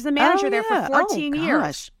place. She was the manager there for 14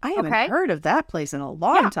 years. I haven't heard of that place in a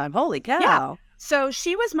long time. Holy cow. Yeah. So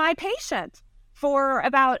she was my patient for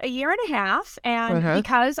about a year and a half. And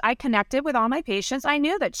because I connected with all my patients, I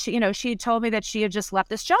knew that she had told me that she had just left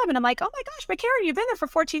this job. And I'm like, oh my gosh, but Karen, you've been there for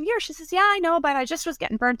 14 years. She says, yeah, I know, but I just was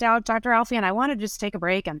getting burnt out, Dr. Alfe, and I wanted to just take a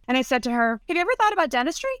break. And I said to her, have you ever thought about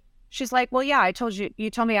dentistry? She's like, well, yeah, you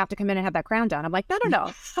told me I have to come in and have that crown done. I'm like,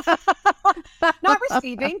 no. Not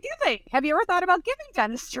receiving, giving. Have you ever thought about giving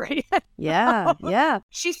dentistry? Yeah.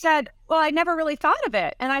 She said, well, I never really thought of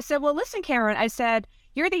it. And I said, well, listen, Karen, I said,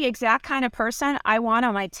 you're the exact kind of person I want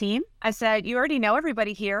on my team. I said, you already know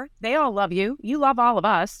everybody here. They all love you. You love all of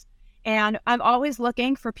us. And I'm always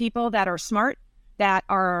looking for people that are smart, that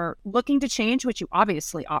are looking to change, which you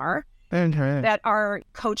obviously are, that are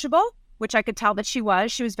coachable, which I could tell that she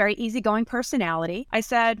was. She was very easygoing personality. I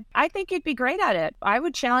said, I think you'd be great at it. I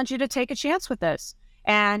would challenge you to take a chance with this.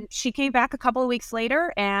 And she came back a couple of weeks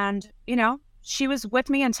later, and, she was with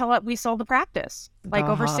me until we sold the practice,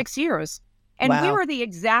 over 6 years. And we were the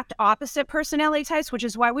exact opposite personality types, which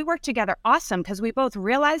is why we worked together awesome, because we both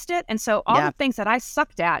realized it. And so all the things that I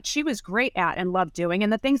sucked at, she was great at and loved doing.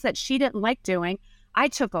 And the things that she didn't like doing, I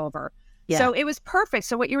took over. Yeah. So it was perfect.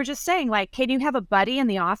 So what you were just saying, like, can you have a buddy in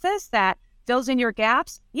the office that fills in your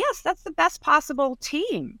gaps? Yes, that's the best possible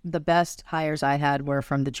team. The best hires I had were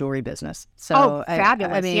from the jewelry business. So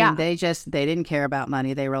fabulous. I mean, they didn't care about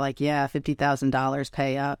money. They were like, yeah, $50,000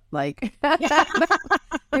 pay up. Like,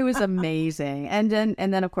 it was amazing. And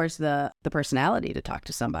then of course the personality to talk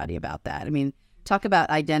to somebody about that. I mean, talk about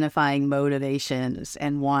identifying motivations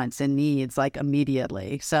and wants and needs like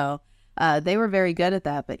immediately. So they were very good at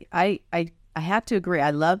that. But I have to agree.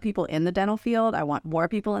 I love people in the dental field. I want more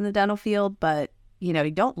people in the dental field, but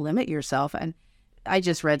you don't limit yourself. And I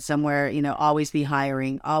just read somewhere, always be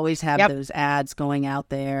hiring, always have those ads going out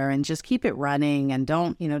there and just keep it running, and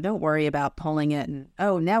don't worry about pulling it and,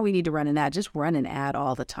 oh, now we need to run an ad. Just run an ad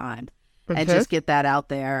all the time and just get that out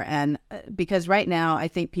there. And because right now I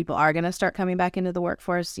think people are going to start coming back into the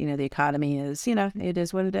workforce. The economy is, it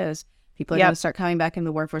is what it is. People are going to start coming back into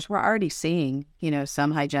the workforce. We're already seeing,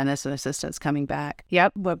 some hygienists and assistants coming back.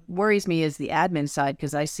 What worries me is the admin side,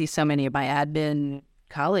 because I see so many of my admin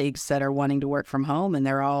colleagues that are wanting to work from home, and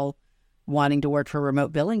they're all wanting to work for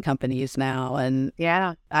remote billing companies now. And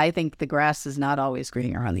I think the grass is not always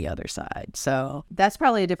greener on the other side. So that's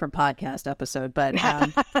probably a different podcast episode. But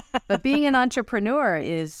but being an entrepreneur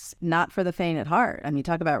is not for the faint at heart. I mean,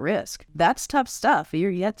 talk about risk. That's tough stuff.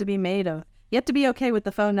 You have to be okay with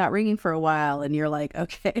the phone not ringing for a while, and you're like,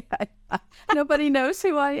 okay, nobody knows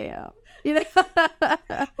who I am.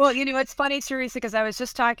 Well, it's funny, Teresa, because I was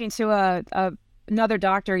just talking to another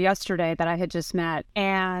doctor yesterday that I had just met.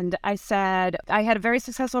 And I said, I had a very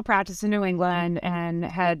successful practice in New England and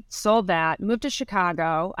had sold that, moved to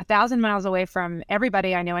Chicago, 1,000 miles away from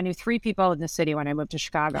everybody I knew. I knew 3 people in the city when I moved to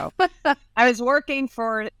Chicago. I was working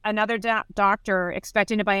for another doctor,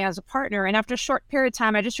 expecting to buy in as a partner. And after a short period of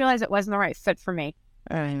time, I just realized it wasn't the right fit for me.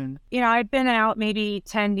 I'd been out maybe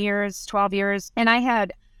 10 years, 12 years, and I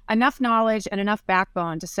had enough knowledge and enough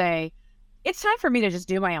backbone to say, it's time for me to just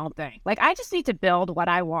do my own thing. Like, I just need to build what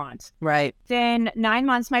I want. Right. Then 9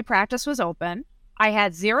 months, my practice was open. I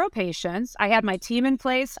had 0 patients. I had my team in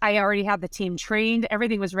place. I already had the team trained.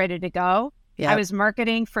 Everything was ready to go. Yep. I was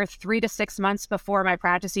marketing for 3 to 6 months before my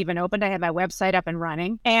practice even opened. I had my website up and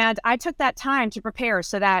running. And I took that time to prepare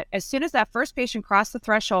so that as soon as that first patient crossed the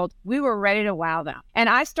threshold, we were ready to wow them. And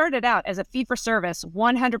I started out as a fee-for-service,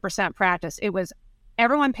 100% practice. It was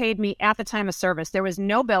everyone paid me at the time of service. There was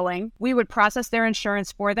no billing. We would process their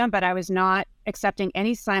insurance for them, but I was not accepting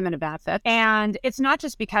any assignment of benefit. And it's not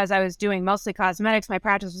just because I was doing mostly cosmetics. My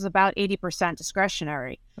practice was about 80%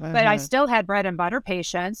 discretionary, but I still had bread and butter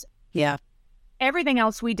patients. Yeah. Everything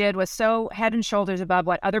else we did was so head and shoulders above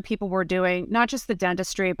what other people were doing, not just the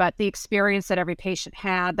dentistry, but the experience that every patient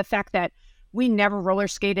had, the fact that we never roller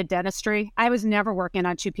skated dentistry. I was never working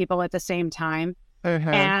on 2 people at the same time.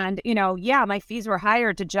 And, my fees were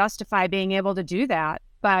higher to justify being able to do that,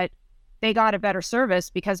 but they got a better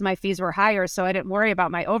service because my fees were higher. So I didn't worry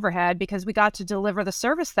about my overhead because we got to deliver the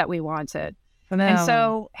service that we wanted. And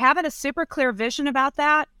so having a super clear vision about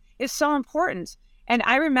that is so important. And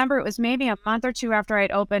I remember it was maybe a month or 2 after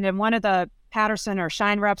I'd opened, and one of the Patterson or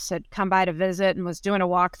Shine reps had come by to visit and was doing a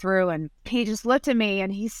walkthrough, and he just looked at me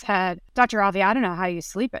and he said, Dr. Alfe, I don't know how you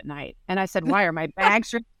sleep at night. And I said, why, are my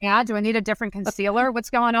bags bad? Do I need a different concealer? What's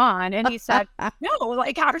going on? And he said, no,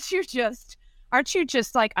 like, aren't you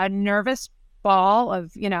just like a nervous ball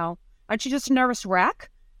of, aren't you just a nervous wreck?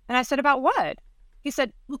 And I said, about what? He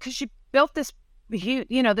said, well, because you built this,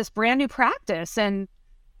 this brand new practice, and,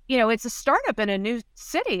 it's a startup in a new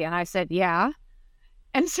city. And I said, yeah.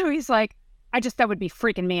 And so he's like, that would be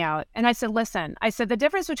freaking me out. And I said, listen, the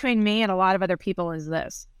difference between me and a lot of other people is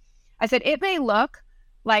this. I said, it may look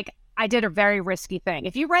like I did a very risky thing.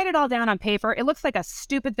 If you write it all down on paper, it looks like a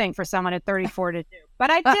stupid thing for someone at 34 to do.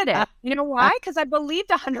 But I did it. You know why? Because I believed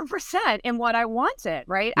 100% in what I wanted,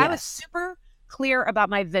 right? Yes. I was super clear about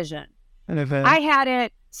my vision. I had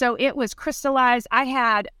it. So it was crystallized. I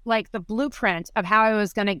had like the blueprint of how I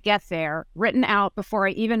was going to get there written out before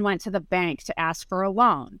I even went to the bank to ask for a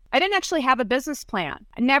loan. I didn't actually have a business plan.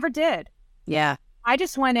 I never did. Yeah. I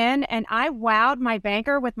just went in and I wowed my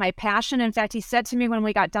banker with my passion. In fact, he said to me when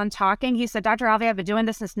we got done talking, he said, Dr. Alfe, I've been doing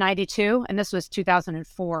this since 92. And this was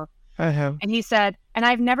 2004. And he said, and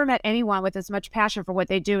I've never met anyone with as much passion for what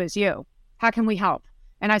they do as you. How can we help?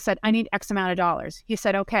 And I said, I need X amount of dollars. He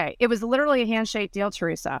said, okay. It was literally a handshake deal,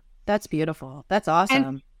 Teresa. That's beautiful. That's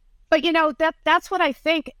awesome. But that's what I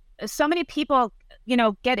think. So many people,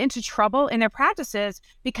 get into trouble in their practices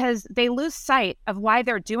because they lose sight of why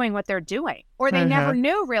they're doing what they're doing. Or they never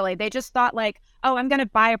knew, really. They just thought like, oh, I'm going to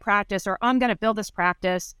buy a practice, or I'm going to build this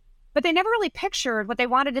practice. But they never really pictured what they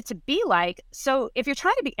wanted it to be like. So if you're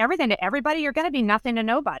trying to be everything to everybody, you're going to be nothing to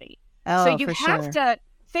nobody. Oh, so you have to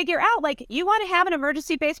figure out, like, you want to have an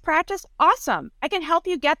emergency-based practice? Awesome. I can help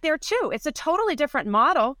you get there too. It's a totally different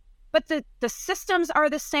model, but the systems are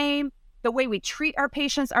the same. The way we treat our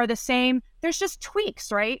patients are the same. There's just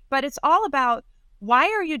tweaks, right? But it's all about, why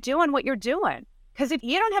are you doing what you're doing? Because if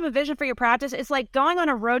you don't have a vision for your practice, it's like going on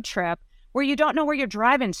a road trip where you don't know where you're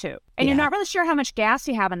driving to, and you're not really sure how much gas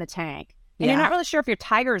you have in the tank. And you're not really sure if your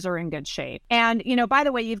tires are in good shape. And, by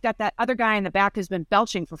the way, you've got that other guy in the back who's been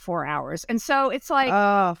belching for 4 hours. And so it's like...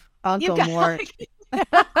 Oh, Uncle Mort.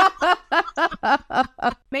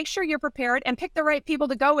 make sure you're prepared and pick the right people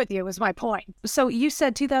to go with you is my point. So you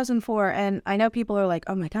said 2004, and I know people are like,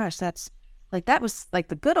 oh my gosh, that was like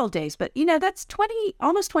the good old days. But, that's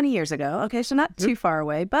almost 20 years ago. Okay, so not too far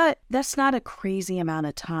away, but that's not a crazy amount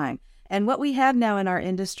of time. And what we have now in our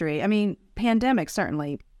industry, I mean, pandemic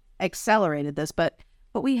certainly accelerated this, but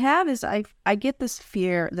what we have is I get this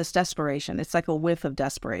fear, this desperation. It's like a whiff of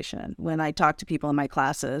desperation when I talk to people in my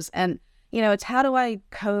classes. And, it's how do I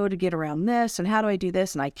code to get around this? And how do I do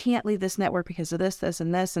this? And I can't leave this network because of this, this,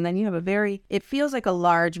 and this. And then you have it feels like a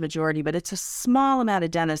large majority, but it's a small amount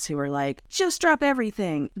of dentists who are like, just drop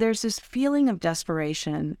everything. There's this feeling of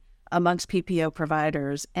desperation amongst PPO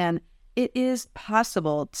providers. And it is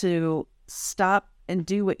possible to stop and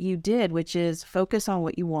do what you did, which is focus on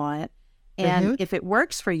what you want. And if it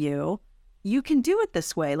works for you, you can do it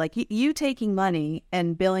this way. Like you taking money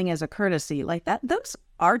and billing as a courtesy like that, those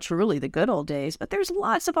are truly the good old days, but there's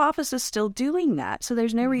lots of offices still doing that. So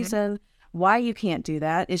there's no reason why you can't do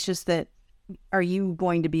that. It's just that, are you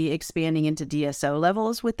going to be expanding into DSO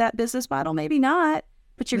levels with that business model? Maybe not,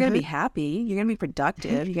 but you're going to be happy. You're going to be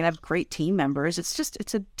productive. You're going to have great team members.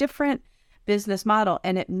 It's a different business model,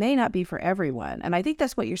 and it may not be for everyone. And I think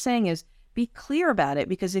that's what you're saying is, be clear about it,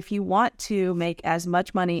 because if you want to make as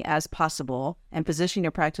much money as possible and position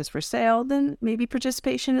your practice for sale, then maybe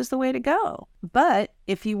participation is the way to go. But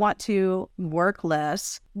if you want to work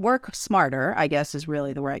less, work smarter, I guess is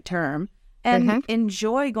really the right term, and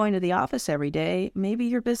enjoy going to the office every day, maybe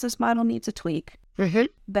your business model needs a tweak.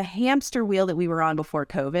 The hamster wheel that we were on before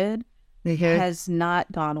COVID has not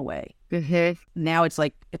gone away. Now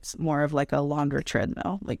it's more of like a longer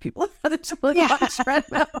treadmill. Like people, there's a really long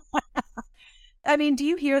treadmill. I mean, do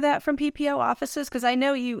you hear that from PPO offices? Because I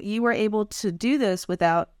know you were able to do this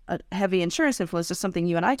without a heavy insurance influence. It's something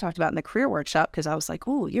you and I talked about in the career workshop, because I was like,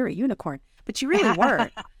 "Oh, you're a unicorn," but you really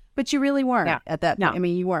weren't. At that point. I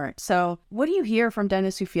mean, you weren't. So what do you hear from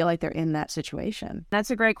dentists who feel like they're in that situation? That's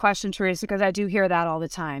a great question, Teresa, because I do hear that all the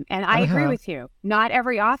time. And I agree with you. Not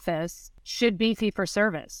every office should be fee for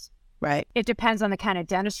service. Right. It depends on the kind of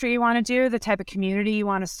dentistry you want to do, the type of community you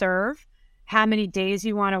want to serve, how many days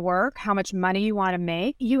you want to work, how much money you want to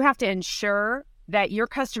make. You have to ensure that your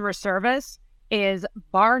customer service is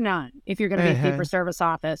bar none if you're going to be a fee for service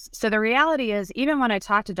office. So the reality is, even when I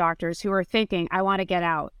talk to doctors who are thinking, I want to get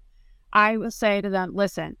out, I will say to them,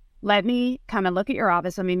 listen, let me come and look at your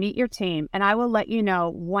office. Let me meet your team, and I will let you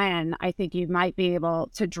know when I think you might be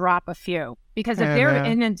able to drop a few. Because if they're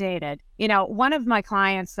inundated, one of my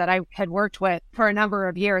clients that I had worked with for a number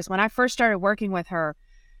of years, when I first started working with her,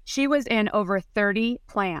 she was in over 30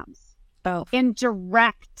 plans in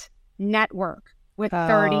direct network with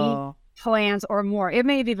 30 plans or more. It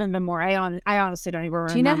may have even been more. I honestly don't even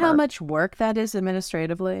remember. Do you know how much work that is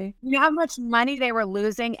administratively? You know how much money they were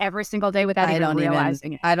losing every single day without even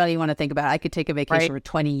realizing it? I don't even want to think about it. I could take a vacation for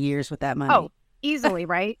 20 years with that money. Oh, easily,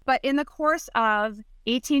 right? But in the course of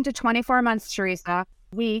 18 to 24 months, Teresa,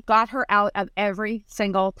 we got her out of every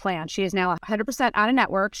single plan. She is now 100% out of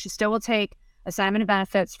network. She still will take assignment of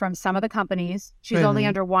benefits from some of the companies. She's only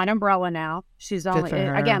under one umbrella now. She's only,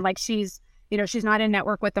 again, like she's not in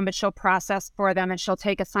network with them, but she'll process for them and she'll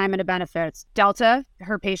take assignment of benefits. Delta,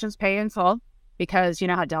 her patients pay in full, because you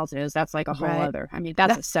know how Delta is. That's like a whole other,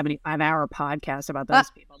 that's a 75-hour podcast about those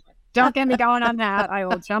people. Don't get me going on that. I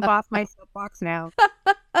will jump off my soapbox now.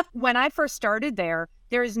 When I first started there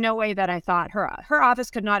is no way that I thought her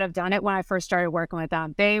office could not have done it when I first started working with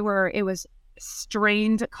them. It was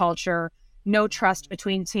strained culture, no trust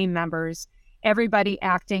between team members, everybody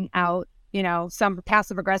acting out, some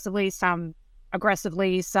passive aggressively, some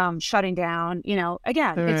aggressively, some shutting down,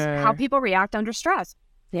 again, it's how people react under stress.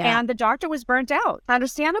 Yeah. And the doctor was burnt out,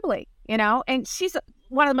 understandably, and she's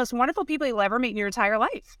one of the most wonderful people you'll ever meet in your entire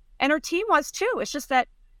life. And her team was too. It's just that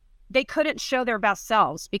they couldn't show their best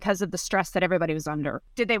selves because of the stress that everybody was under.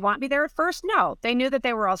 Did they want me there at first? No. They knew that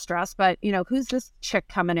they were all stressed, but, who's this chick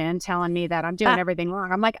coming in telling me that I'm doing everything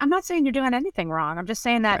wrong? I'm like, I'm not saying you're doing anything wrong. I'm just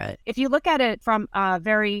saying that if you look at it from a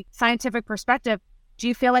very scientific perspective, do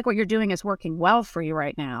you feel like what you're doing is working well for you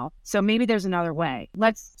right now? So maybe there's another way.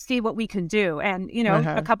 Let's see what we can do. And,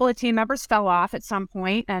 a couple of team members fell off at some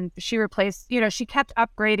point, and she replaced, she kept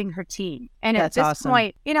upgrading her team. And at this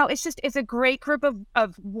point, it's a great group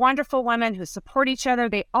of wonderful women who support each other.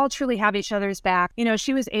 They all truly have each other's back.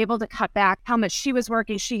 She was able to cut back how much she was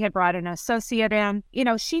working. She had brought an associate in.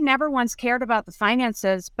 She never once cared about the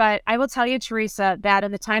finances. But I will tell you, Teresa, that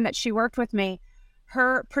in the time that she worked with me,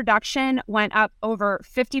 her production went up over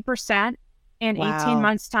 50% in 18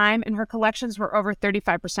 months' time, and her collections were over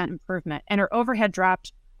 35% improvement. And her overhead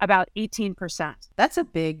dropped about 18%. That's a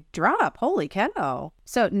big drop. Holy cow.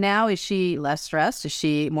 So now is she less stressed? Is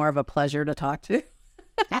she more of a pleasure to talk to?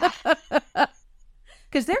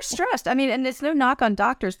 Because they're stressed. I mean, and it's no knock on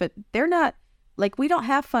doctors, but they're not, like, we don't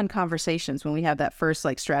have fun conversations when we have that first,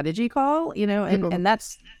 like, strategy call, you know, and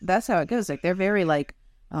that's how it goes. Like, they're very like,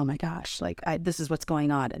 oh my gosh, like, this is what's going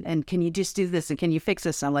on. And can you just do this? And can you fix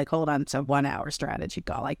this? And I'm like, hold on, it's a 1 hour strategy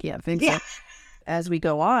call. Like, yeah, fix it. As we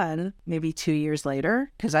go on, maybe 2 years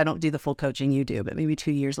later, because I don't do the full coaching you do, but maybe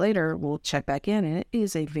 2 years later, we'll check back in and it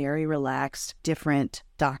is a very relaxed, different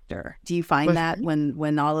doctor. Do you find that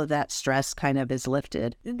when all of that stress kind of is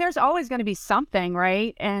lifted? There's always going to be something,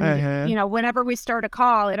 right? And, you know, whenever we start a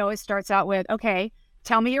call, it always starts out with, okay,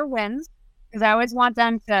 tell me your wins. Because I always want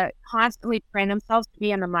them to constantly train themselves to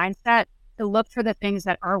be in the mindset to look for the things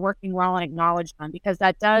that are working well and acknowledge them, because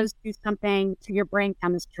that does do something to your brain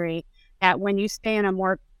chemistry. That when you stay in a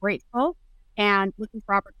more grateful and looking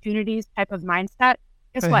for opportunities type of mindset,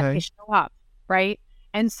 guess what? They show up, right?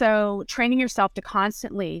 And so training yourself to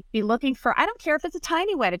constantly be looking for, I don't care if it's a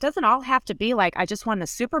tiny win. It doesn't all have to be like, I just won the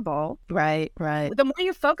Super Bowl. Right. The more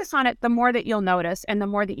you focus on it, the more that you'll notice and the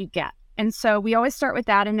more that you get. And so we always start with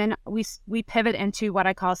that. And then we pivot into what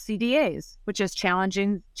I call CDAs, which is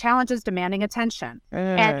challenges demanding attention.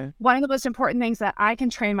 And one of the most important things that I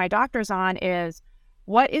can train my doctors on is,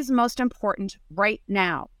 what is most important right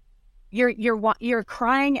now? You're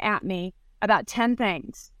crying at me about 10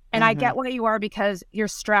 things, and I get why you are, because you're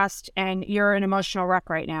stressed and you're an emotional wreck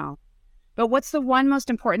right now. But what's the one most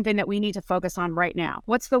important thing that we need to focus on right now?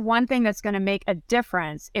 What's the one thing that's going to make a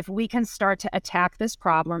difference if we can start to attack this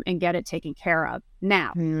problem and get it taken care of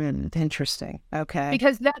now? Interesting. Okay.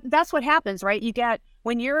 Because that's what happens, right? You get,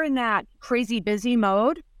 when you're in that crazy busy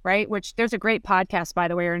mode, right? Which there's a great podcast, by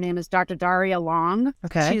the way. Her name is Dr. Daria Long.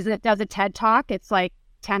 Okay. She does a TED Talk. It's like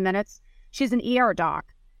 10 minutes. She's an ER doc.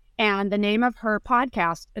 And the name of her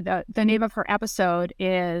podcast, the name of her episode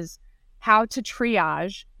is How to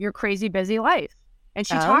Triage Your Crazy Busy Life. And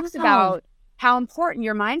she talks about how important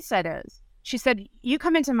your mindset is. She said, you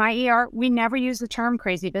come into my ER, we never use the term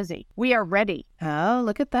crazy busy. We are ready. Oh,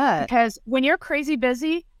 look at that. Because when you're crazy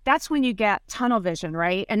busy, that's when you get tunnel vision,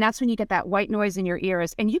 right? And that's when you get that white noise in your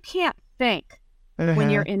ears. And you can't think when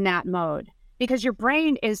you're in that mode, because your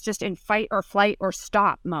brain is just in fight or flight or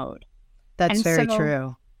stop mode. That's very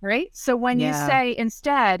true. Right? So when you say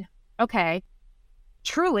instead, okay,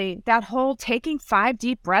 truly, that whole taking 5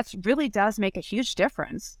 deep breaths really does make a huge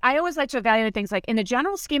difference. I always like to evaluate things like, in the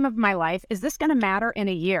general scheme of my life, is this going to matter in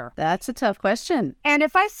a year? That's a tough question. And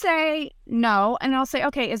if I say no, and I'll say,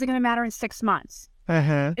 okay, is it going to matter in 6 months?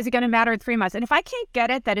 Is it going to matter in 3 months? And if I can't get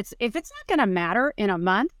it, if it's not going to matter in a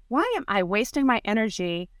month, why am I wasting my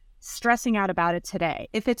energy stressing out about it today?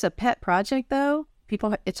 If it's a pet project, though,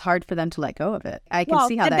 it's hard for them to let go of it. I can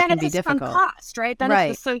see how that can be difficult. Then it's cost, right? Then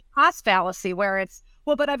it's the cost fallacy where it's,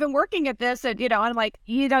 well, but I've been working at this, and, I'm like,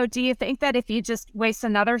 do you think that if you just waste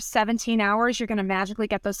another 17 hours, you're going to magically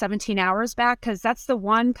get those 17 hours back? Because that's the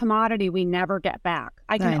one commodity we never get back.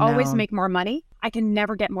 I can always make more money. I can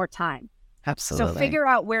never get more time. Absolutely. So figure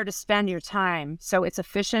out where to spend your time so it's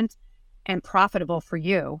efficient and profitable for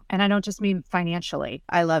you. And I don't just mean financially.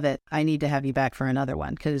 I love it. I need to have you back for another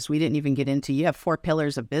one, because we didn't even get into, you have 4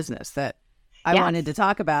 pillars of business that I wanted to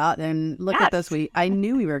talk about. And look at this. I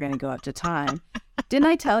knew we were going to go up to time. Didn't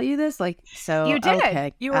I tell you this? You did.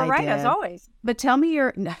 Okay, you were right, as always. But tell me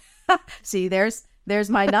see, there's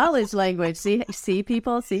my knowledge language. See,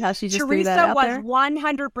 people, see how she just threw that out there? Teresa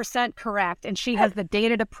was 100% correct, and she has the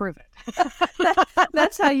data to prove it.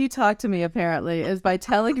 That's how you talk to me, apparently, is by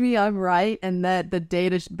telling me I'm right and that the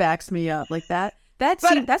data backs me up like that.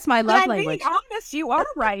 That's my love language. I'm being honest, you are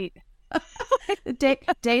right.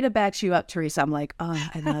 Data backs you up, Teresa. I'm like,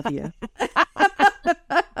 oh, I love you.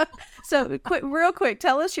 So real quick,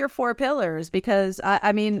 tell us your 4 pillars, because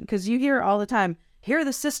because you hear all the time, here are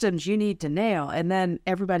the systems you need to nail. And then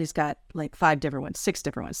everybody's got like 5 different ones, 6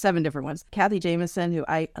 different ones, 7 different ones. Kathy Jamison, who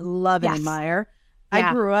I love and admire.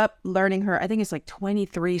 I grew up learning her. I think it's like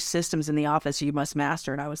 23 systems in the office you must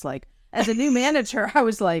master. And I was like, as a new manager, I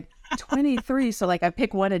was like, 23. So like I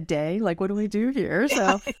pick one a day. Like, what do we do here?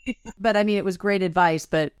 So, but it was great advice,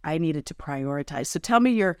 but I needed to prioritize. So tell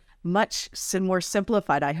me your much more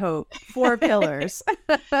simplified, I hope, 4 pillars.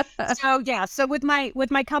 So with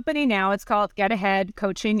my company now, it's called Get Ahead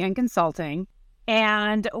Coaching and Consulting.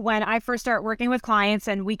 And when I first start working with clients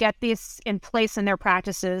and we get this in place in their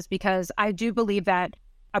practices, because I do believe that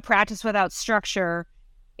a practice without structure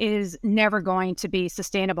is never going to be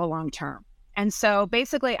sustainable long term. And so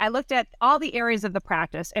basically I looked at all the areas of the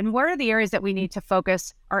practice and where are the areas that we need to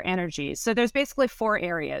focus our energies. So there's basically 4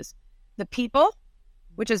 areas: the people,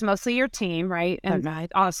 which is mostly your team, right? And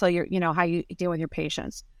also your, how you deal with your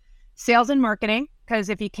patients. Sales and marketing, because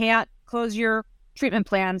if you can't close your treatment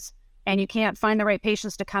plans and you can't find the right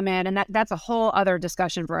patients to come in, and that's a whole other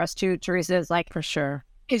discussion for us too, Teresa, is like, for sure.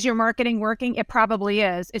 Is your marketing working? It probably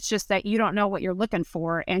is. It's just that you don't know what you're looking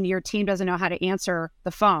for and your team doesn't know how to answer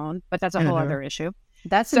the phone, but that's a whole other issue.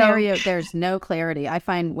 That's an area, there's no clarity. I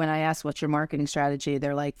find when I ask what's your marketing strategy,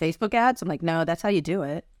 they're like, Facebook ads. I'm like, no, that's how you do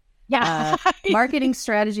it. Yeah. Marketing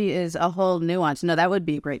strategy is a whole nuance. No, that would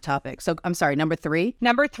be a great topic. So I'm sorry, number 3?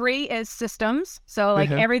 Number 3 is systems. So like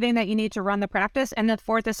everything that you need to run the practice. And the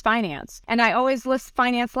 4th is finance. And I always list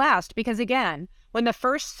finance last because again, when the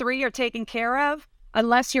first 3 are taken care of,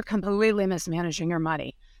 unless you're completely mismanaging your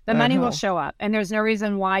money, the money will show up. And there's no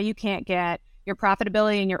reason why you can't get your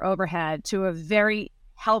profitability and your overhead to a very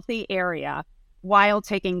healthy area while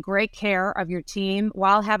taking great care of your team,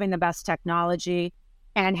 while having the best technology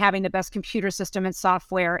and having the best computer system and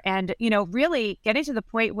software. And, really getting to the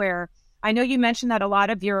point where I know you mentioned that a lot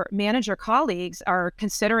of your manager colleagues are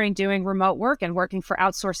considering doing remote work and working for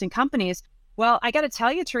outsourcing companies. Well, I got to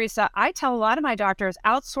tell you, Teresa, I tell a lot of my doctors,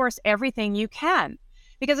 outsource everything you can,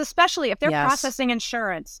 because especially if they're processing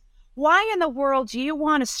insurance, why in the world do you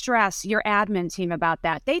want to stress your admin team about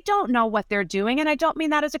that? They don't know what they're doing. And I don't mean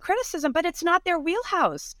that as a criticism, but it's not their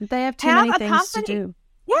wheelhouse. They have too many things to do.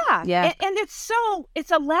 Yeah. And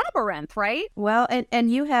it's a labyrinth, right? Well,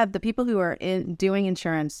 and you have the people who are doing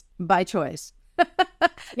insurance by choice.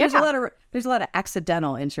 There's a lot of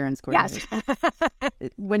accidental insurance coordinators.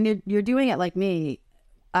 Yes. When you're doing it like me,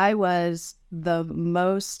 I was the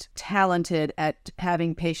most talented at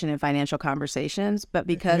having patient and financial conversations, but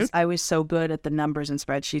because I was so good at the numbers and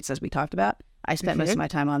spreadsheets, as we talked about, I spent most of my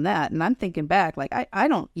time on that. And I'm thinking back, like, I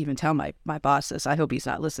don't even tell my boss this. I hope he's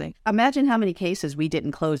not listening. Imagine how many cases we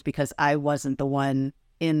didn't close because I wasn't the one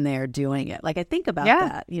in there doing it. Like, I think about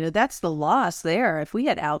that. That's the loss there. If we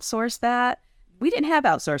had outsourced that, we didn't have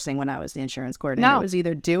outsourcing when I was the insurance coordinator. It was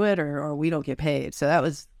either do it or we don't get paid. So that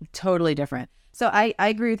was totally different. So I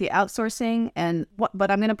agree with the outsourcing, but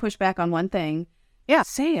I'm going to push back on one thing. Yeah.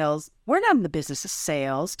 Sales. We're not in the business of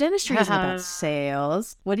sales. Dentistry isn't about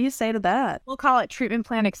sales. What do you say to that? We'll call it treatment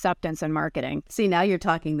plan acceptance and marketing. See, now you're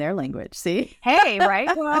talking their language. See? Hey,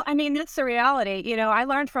 right? Well, I mean, that's the reality. I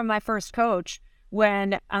learned from my first coach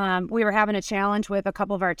when we were having a challenge with a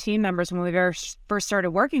couple of our team members when we first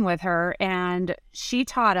started working with her. And she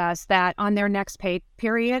taught us that on their next pay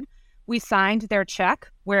period, we signed their check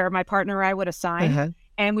where my partner and I would have signed.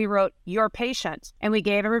 And we wrote, your patient. And we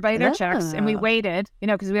gave everybody their checks and we waited,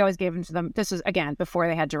 because we always gave them to them. This was, again, before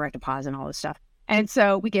they had direct deposit and all this stuff. And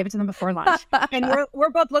so we gave it to them before lunch. And we're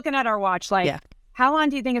both looking at our watch like, how long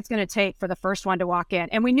do you think it's going to take for the first one to walk in?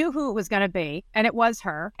 And we knew who it was going to be. And it was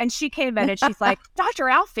her. And she came in and she's like, Dr.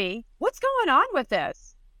 Alfe, what's going on with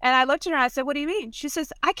this? And I looked at her and I said, what do you mean? She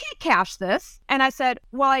says, I can't cash this. And I said,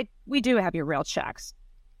 well, we do have your real checks.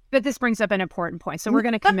 But this brings up an important point. So we're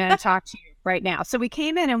going to come in and talk to you right now. So we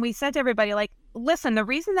came in and we said to everybody, like, listen, the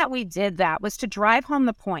reason that we did that was to drive home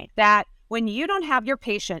the point that when you don't have your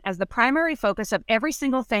patient as the primary focus of every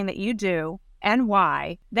single thing that you do and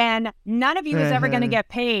why, then none of you is ever going to get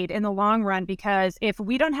paid in the long run, because if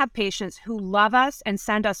we don't have patients who love us and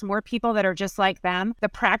send us more people that are just like them, the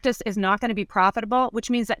practice is not going to be profitable, which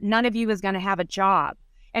means that none of you is going to have a job.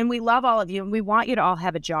 And we love all of you and we want you to all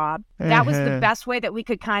have a job. That was the best way that we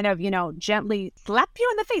could kind of, gently slap you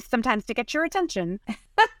in the face sometimes to get your attention.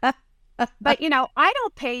 But, I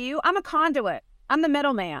don't pay you. I'm a conduit. I'm the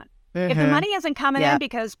middleman. If the money isn't coming in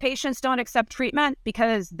because patients don't accept treatment,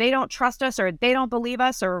 because they don't trust us or they don't believe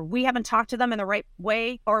us, or we haven't talked to them in the right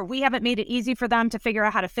way, or we haven't made it easy for them to figure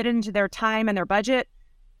out how to fit it into their time and their budget,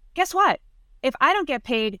 guess what? If I don't get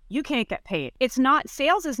paid, you can't get paid.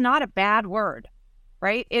 Sales is not a bad word.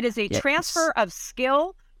 Right? It is a transfer of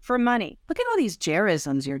skill for money. Look at all these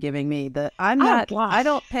Gerisms you're giving me. I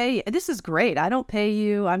don't pay. This is great. I don't pay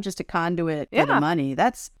you. I'm just a conduit for the money.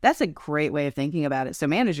 That's a great way of thinking about it. So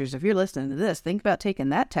managers, if you're listening to this, think about taking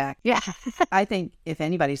that tack. Yeah. I think if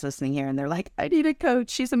anybody's listening here and they're like, I need a coach,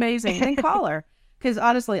 she's amazing, then call her. Because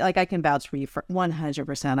honestly, like, I can vouch for you for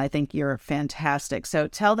 100%. I think you're fantastic. So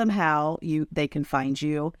tell them how they can find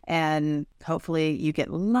you, and hopefully you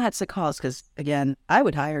get lots of calls. Because again, I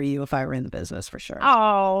would hire you if I were in the business for sure.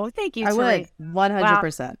 Oh, thank you, I would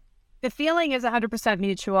 100%. Wow. The feeling is 100%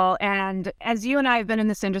 mutual. And as you and I have been in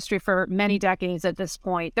this industry for many decades at this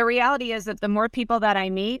point, the reality is that the more people that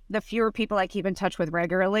I meet, the fewer people I keep in touch with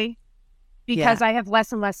regularly. Because I have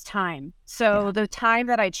less and less time. So the time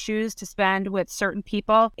that I choose to spend with certain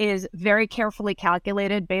people is very carefully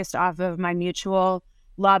calculated based off of my mutual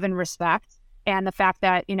love and respect. And the fact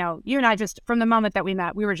that, you and I just, from the moment that we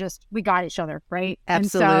met, we got each other, right?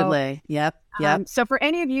 Absolutely. Yep. So for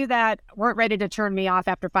any of you that weren't ready to turn me off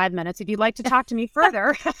after 5 minutes, if you'd like to talk to me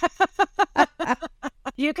further,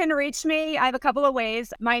 you can reach me. I have a couple of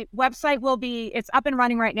ways. My website it's up and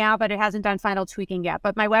running right now, but it hasn't done final tweaking yet.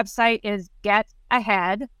 But my website is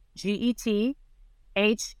GetAhead,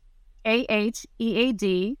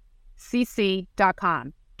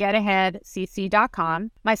 GetAheadCC.com.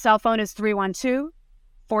 GetAheadCC.com. My cell phone is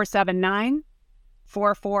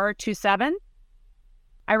 312-479-4427.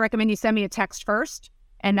 I recommend you send me a text first,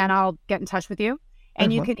 and then I'll get in touch with you.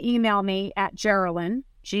 And you can email me at Gerilyn,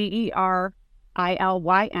 Gerilyn,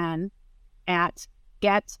 at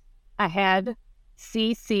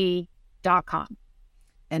getaheadcc.com.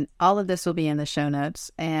 And all of this will be in the show notes.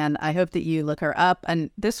 And I hope that you look her up. And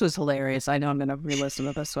this was hilarious. I know I'm going to re-listen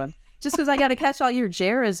to this one. Just because I got to catch all your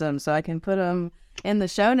Gerisms so I can put them in the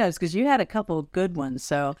show notes, because you had a couple good ones.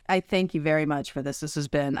 So I thank you very much for this.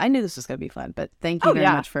 I knew this was going to be fun, but thank you very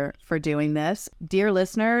much for doing this. Dear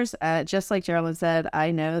listeners, just like Gerilyn said, I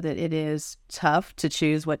know that it is tough to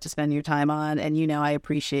choose what to spend your time on. And I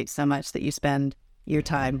appreciate so much that you spend your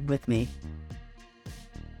time with me.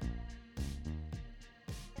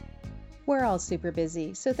 We're all super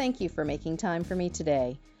busy, so thank you for making time for me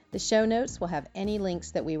today. The show notes will have any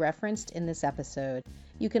links that we referenced in this episode.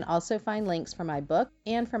 You can also find links for my book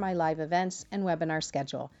and for my live events and webinar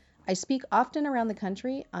schedule. I speak often around the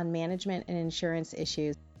country on management and insurance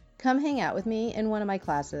issues. Come hang out with me in one of my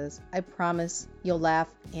classes. I promise you'll laugh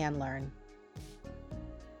and learn.